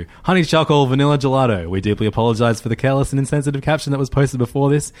to honey charcoal vanilla gelato. We deeply apologise for the careless and insensitive caption that was posted before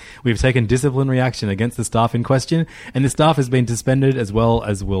this. We've taken disciplinary action against the staff in question, and the staff has been suspended, as well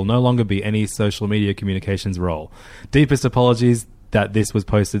as will no longer be any social media communications role. Deepest apologies that this was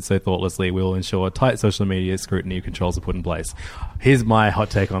posted so thoughtlessly. We will ensure tight social media scrutiny controls are put in place. Here's my hot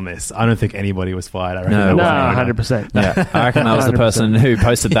take on this. I don't think anybody was fired. I reckon No, 100%. Yeah, I reckon that was the person who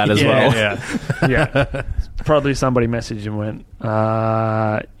posted that as well. Yeah. Probably somebody messaged and went,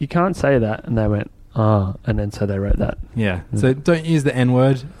 you can't say that. And they went, and then so they wrote that. Yeah. So don't use the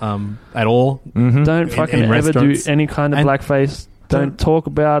N-word at all. Mm-hmm. Don't fucking in ever do restaurants. any kind of blackface. Don't talk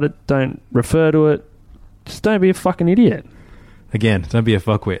about it. Don't refer to it. Just don't be a fucking idiot. Again, don't be a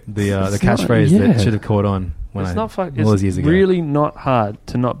fuckwit. The catchphrase that should have caught on when it's all it's those years ago. really not hard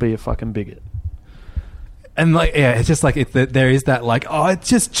to not be a fucking bigot. And it's just like there is that it's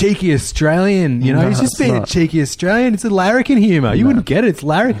just cheeky Australian, you know. He's just being a cheeky Australian. It's a larrikin humour. You wouldn't get it. It's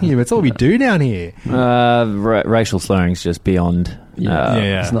larrikin humour. It's all we do down here. Racial slurring's just beyond.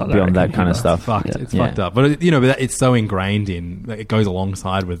 It's not beyond that kind of stuff. It's fucked up. But it's so ingrained in. It goes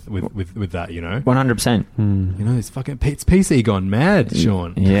alongside with that. 100%. You know, it's PC gone mad,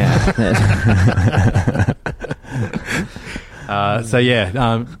 Sean. Yeah.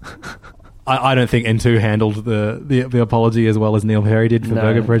 I don't think N2 handled the apology as well as Neil Perry did for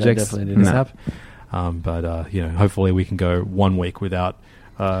Burger Project's mishap. But hopefully we can go 1 week without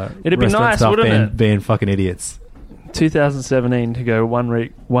it'd be nice, wouldn't it? Being fucking idiots. 2017 to go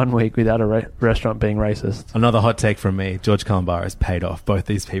 1 week without a restaurant being racist. Another hot take from me: George Calambara has paid off both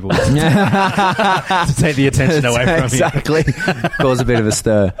these people to take the attention away from exactly. Cause a bit of a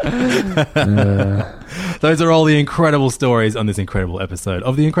stir. Those are all the incredible stories on this incredible episode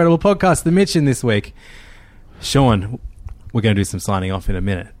of the Incredible Podcast, The Mitchin this week. Sean, we're going to do some signing off in a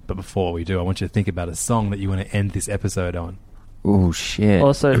minute, but before we do, I want you to think about a song that you want to end this episode on. Oh shit!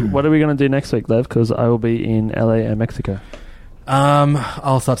 Also, what are we going to do next week, Lev? Because I will be in LA and Mexico.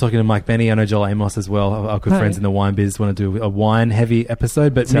 I'll start talking to Mike Benny. I know Joel Amos as well. Our good friends in the wine biz want to do a wine-heavy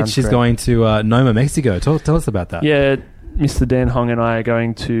episode. But Sounds Mitch is going to Noma, Mexico. Tell us about that. Yeah, Mr. Dan Hong and I are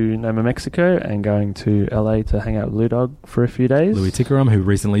going to Noma, Mexico, and going to LA to hang out with Lou Dog for a few days. Louis Tickerum, who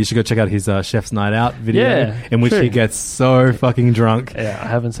recently, you should go check out his Chef's Night Out video, in which true. he gets so fucking drunk. Yeah, I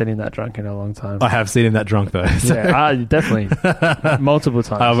haven't seen him that drunk in a long time. I have seen him that drunk though. So. Yeah, definitely, multiple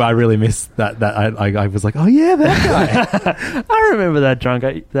times. I really missed that. I was like, oh yeah, that guy. I remember that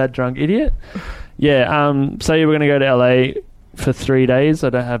drunk idiot. Yeah. So we're going to go to LA for 3 days.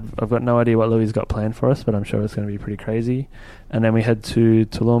 I've got no idea what Louis got planned for us, but I'm sure it's going to be pretty crazy. And then we head to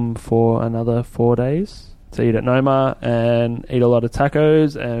Tulum for another 4 days to eat at Noma and eat a lot of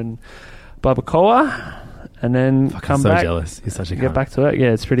tacos and barbacoa, and then come back. Jealous. He's such a get back to it.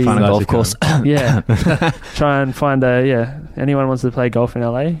 Yeah, it's pretty. Find a golf course. Yeah, try and find anyone wants to play golf in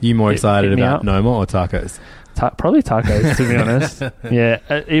LA. You more excited about Noma or tacos? Probably tacos, to be honest.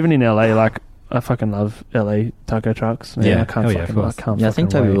 Yeah, even in LA, I fucking love LA taco trucks. Man. Yeah. I can't Oh, yeah, fucking, of course. I can't Yeah, I think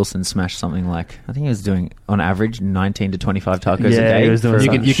fucking Toby wait. Wilson smashed something like, I think he was doing on average 19 to 25 tacos a Yeah, day. he was doing You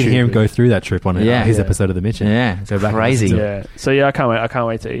something can hear him stupid. go through that trip on Yeah. his Yeah. episode of The Mitchin. Yeah, Go back and crazy. listen to Yeah. So yeah, I can't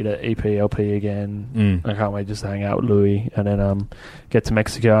wait to eat at EPLP again. I can't wait just to hang out with Louis and then get to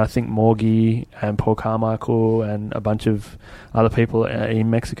Mexico. I think Morgie and Paul Carmichael and a bunch of other people in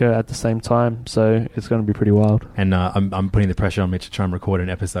Mexico at the same time. So it's going to be pretty wild. And I'm putting the pressure on Mitch to try and record an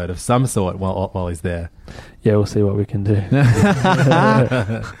episode of some sort while he's there. Yeah, we'll see what we can do. I'm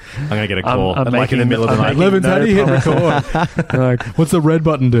going to get a call. I'm like in the making- middle of the I'm night. making Levins, how do you hit no record? Like, what's the red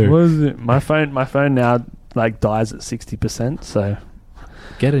button do? What is it? My phone now like dies at 60%. So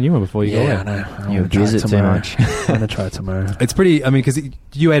Get a new one before you go yeah, I in. know. I'm You gonna try abuse it too tomorrow. much. I'm going to try it tomorrow. It's pretty, I mean, because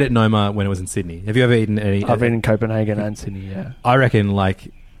you ate at Noma when it was in Sydney. Have you ever eaten any? I've been in Copenhagen and Sydney, yeah. I reckon,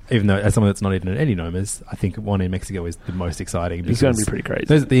 like, even though as someone that's not eaten at any Nomas, I think one in Mexico is the most exciting. It's going to be pretty crazy.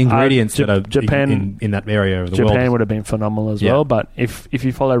 Those are the ingredients Jap- that are Japan- in that area of the Japan world. would have been phenomenal as Yeah. well, but if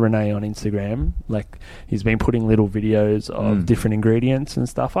you follow Renee on Instagram, like he's been putting little videos of different ingredients and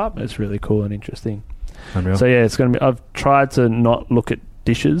stuff up. It's really cool and interesting. Unreal. So yeah, it's going to be. I've tried to not look at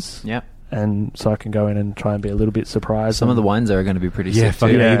dishes, Yep. and so I can go in and try and be a little bit surprised. Some of the wines are going to be pretty Yeah, sick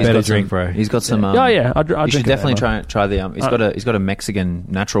fucking too. yeah, you He's better got drink, some, bro. He's got some. Oh yeah, I'd you drink should it, definitely man. try the. He's got a Mexican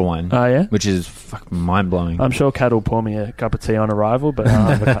natural wine. Oh yeah. which is fucking mind blowing. I'm sure Kat will pour me a cup of tea on arrival, but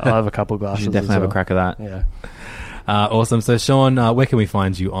I'll have a couple You glasses. should definitely as have a well. crack of that. Yeah. Awesome. So, Sean, where can we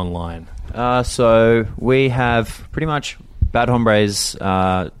find you online? So we have pretty much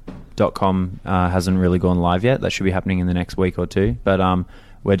badhombres.com hasn't really gone live yet. That should be happening in the next week or two. But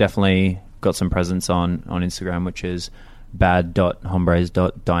we're definitely got some presence on Instagram, which is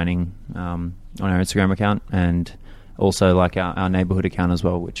bad.hombres.dining on our Instagram account, and also like our neighbourhood account as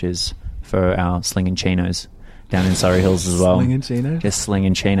well, which is for our slinging chinos down in Surrey Hills as well. Slinging chinos? Just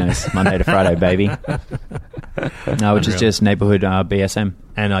slinging chinos, Monday to Friday, baby. Which is just neighbourhood BSM.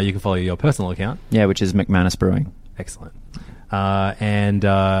 And you can follow your personal account. Yeah, which is McManus Brewing. Excellent. And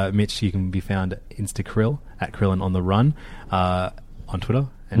Mitch, you can be found at Instakrill, at Krillin on the Run, on Twitter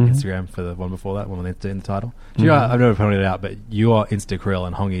and Instagram for the one before that, one in the title. You know, I've never pointed it out, but you are Instakrill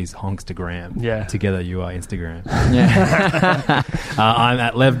and Hongy's Honkstagram. Yeah. Together you are Instagram. Yeah. I'm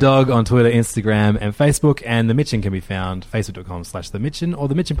at LevDog on Twitter, Instagram, and Facebook. And The Mitchin can be found facebook.com/The Mitchin or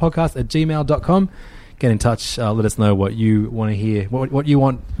The Mitchin Podcast at gmail.com. Get in touch. Let us know what you want to hear, what you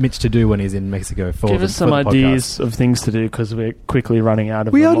want Mitch to do when he's in Mexico. Give us some ideas of things to do because we're quickly running out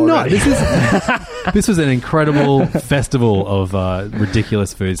of We them are not. already. This was an incredible festival of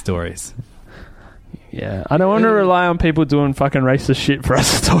ridiculous food stories. Yeah, I don't want to rely on people doing fucking racist shit for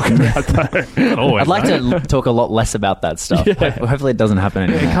us to talk about though. I'd like to talk a lot less about that stuff. Yeah. Hopefully it doesn't happen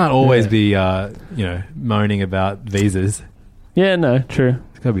It anymore. can't always be, moaning about visas. Yeah, no, true.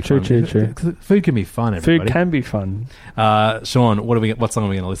 It's gotta be True, fun. true. Food can be fun. Everybody. Food can be fun. Sean, what song are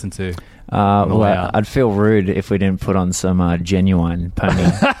we going to listen to? Well, way out. I'd feel rude if we didn't put on some genuine pony.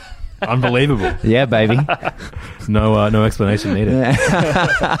 Unbelievable. Yeah, baby. No explanation needed.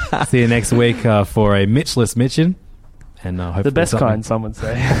 See you next week for a Mitchless Mitchin. And hopefully The best something- kind, some would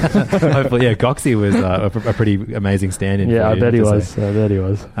say. Hopefully, yeah, Goxie was a pretty amazing stand-in. Yeah, for I you, bet he to say. was. I bet he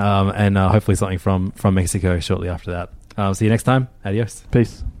was. And hopefully something from Mexico shortly after that. See you next time. Adios.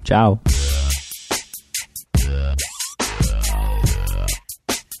 Peace. Ciao.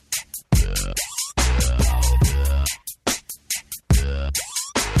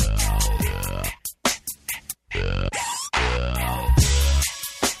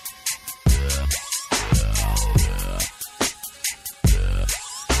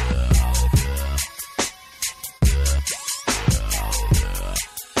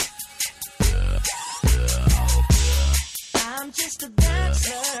 I'm just a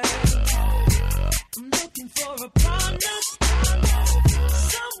dancer. I'm looking for a partner.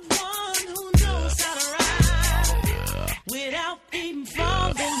 Someone who knows how to ride without even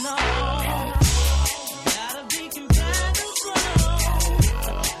falling off. Gotta be compatible.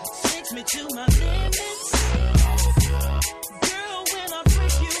 Takes me to my limits. Girl, when I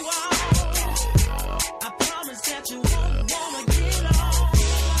break you off, I promise that you won't wanna get off.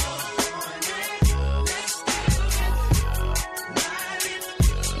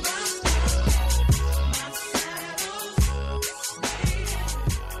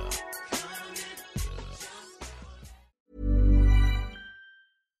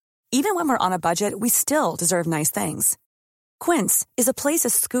 Even when we're on a budget, we still deserve nice things. Quince is a place to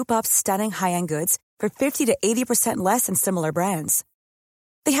scoop up stunning high-end goods for 50 to 80% less than similar brands.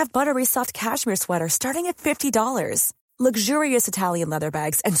 They have buttery soft cashmere sweaters starting at $50, luxurious Italian leather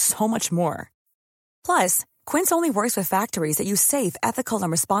bags, and so much more. Plus, Quince only works with factories that use safe, ethical,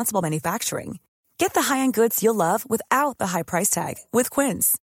 and responsible manufacturing. Get the high-end goods you'll love without the high price tag with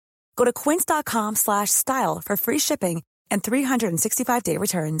Quince. Go to quince.com/style for free shipping and 365-day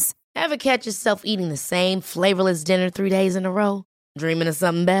returns. Ever catch yourself eating the same flavorless dinner 3 days in a row? Dreaming of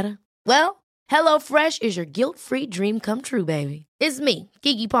something better? Well, HelloFresh is your guilt-free dream come true, baby. It's me,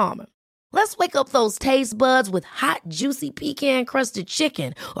 Keke Palmer. Let's wake up those taste buds with hot, juicy pecan-crusted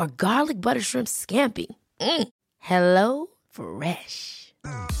chicken or garlic butter shrimp scampi. Hello Fresh.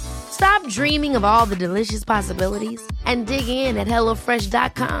 Stop dreaming of all the delicious possibilities and dig in at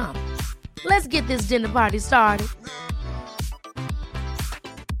HelloFresh.com. Let's get this dinner party started.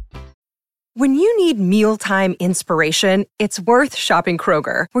 When you need mealtime inspiration, it's worth shopping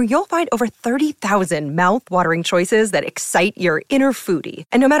Kroger, where you'll find over 30,000 mouth-watering choices that excite your inner foodie.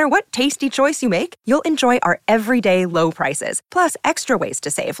 And no matter what tasty choice you make, you'll enjoy our everyday low prices, plus extra ways to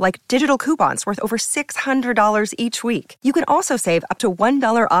save, like digital coupons worth over $600 each week. You can also save up to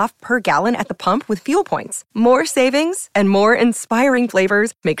 $1 off per gallon at the pump with fuel points. More savings and more inspiring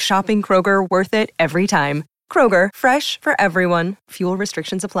flavors make shopping Kroger worth it every time. Kroger, fresh for everyone. Fuel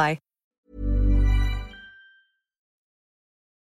restrictions apply.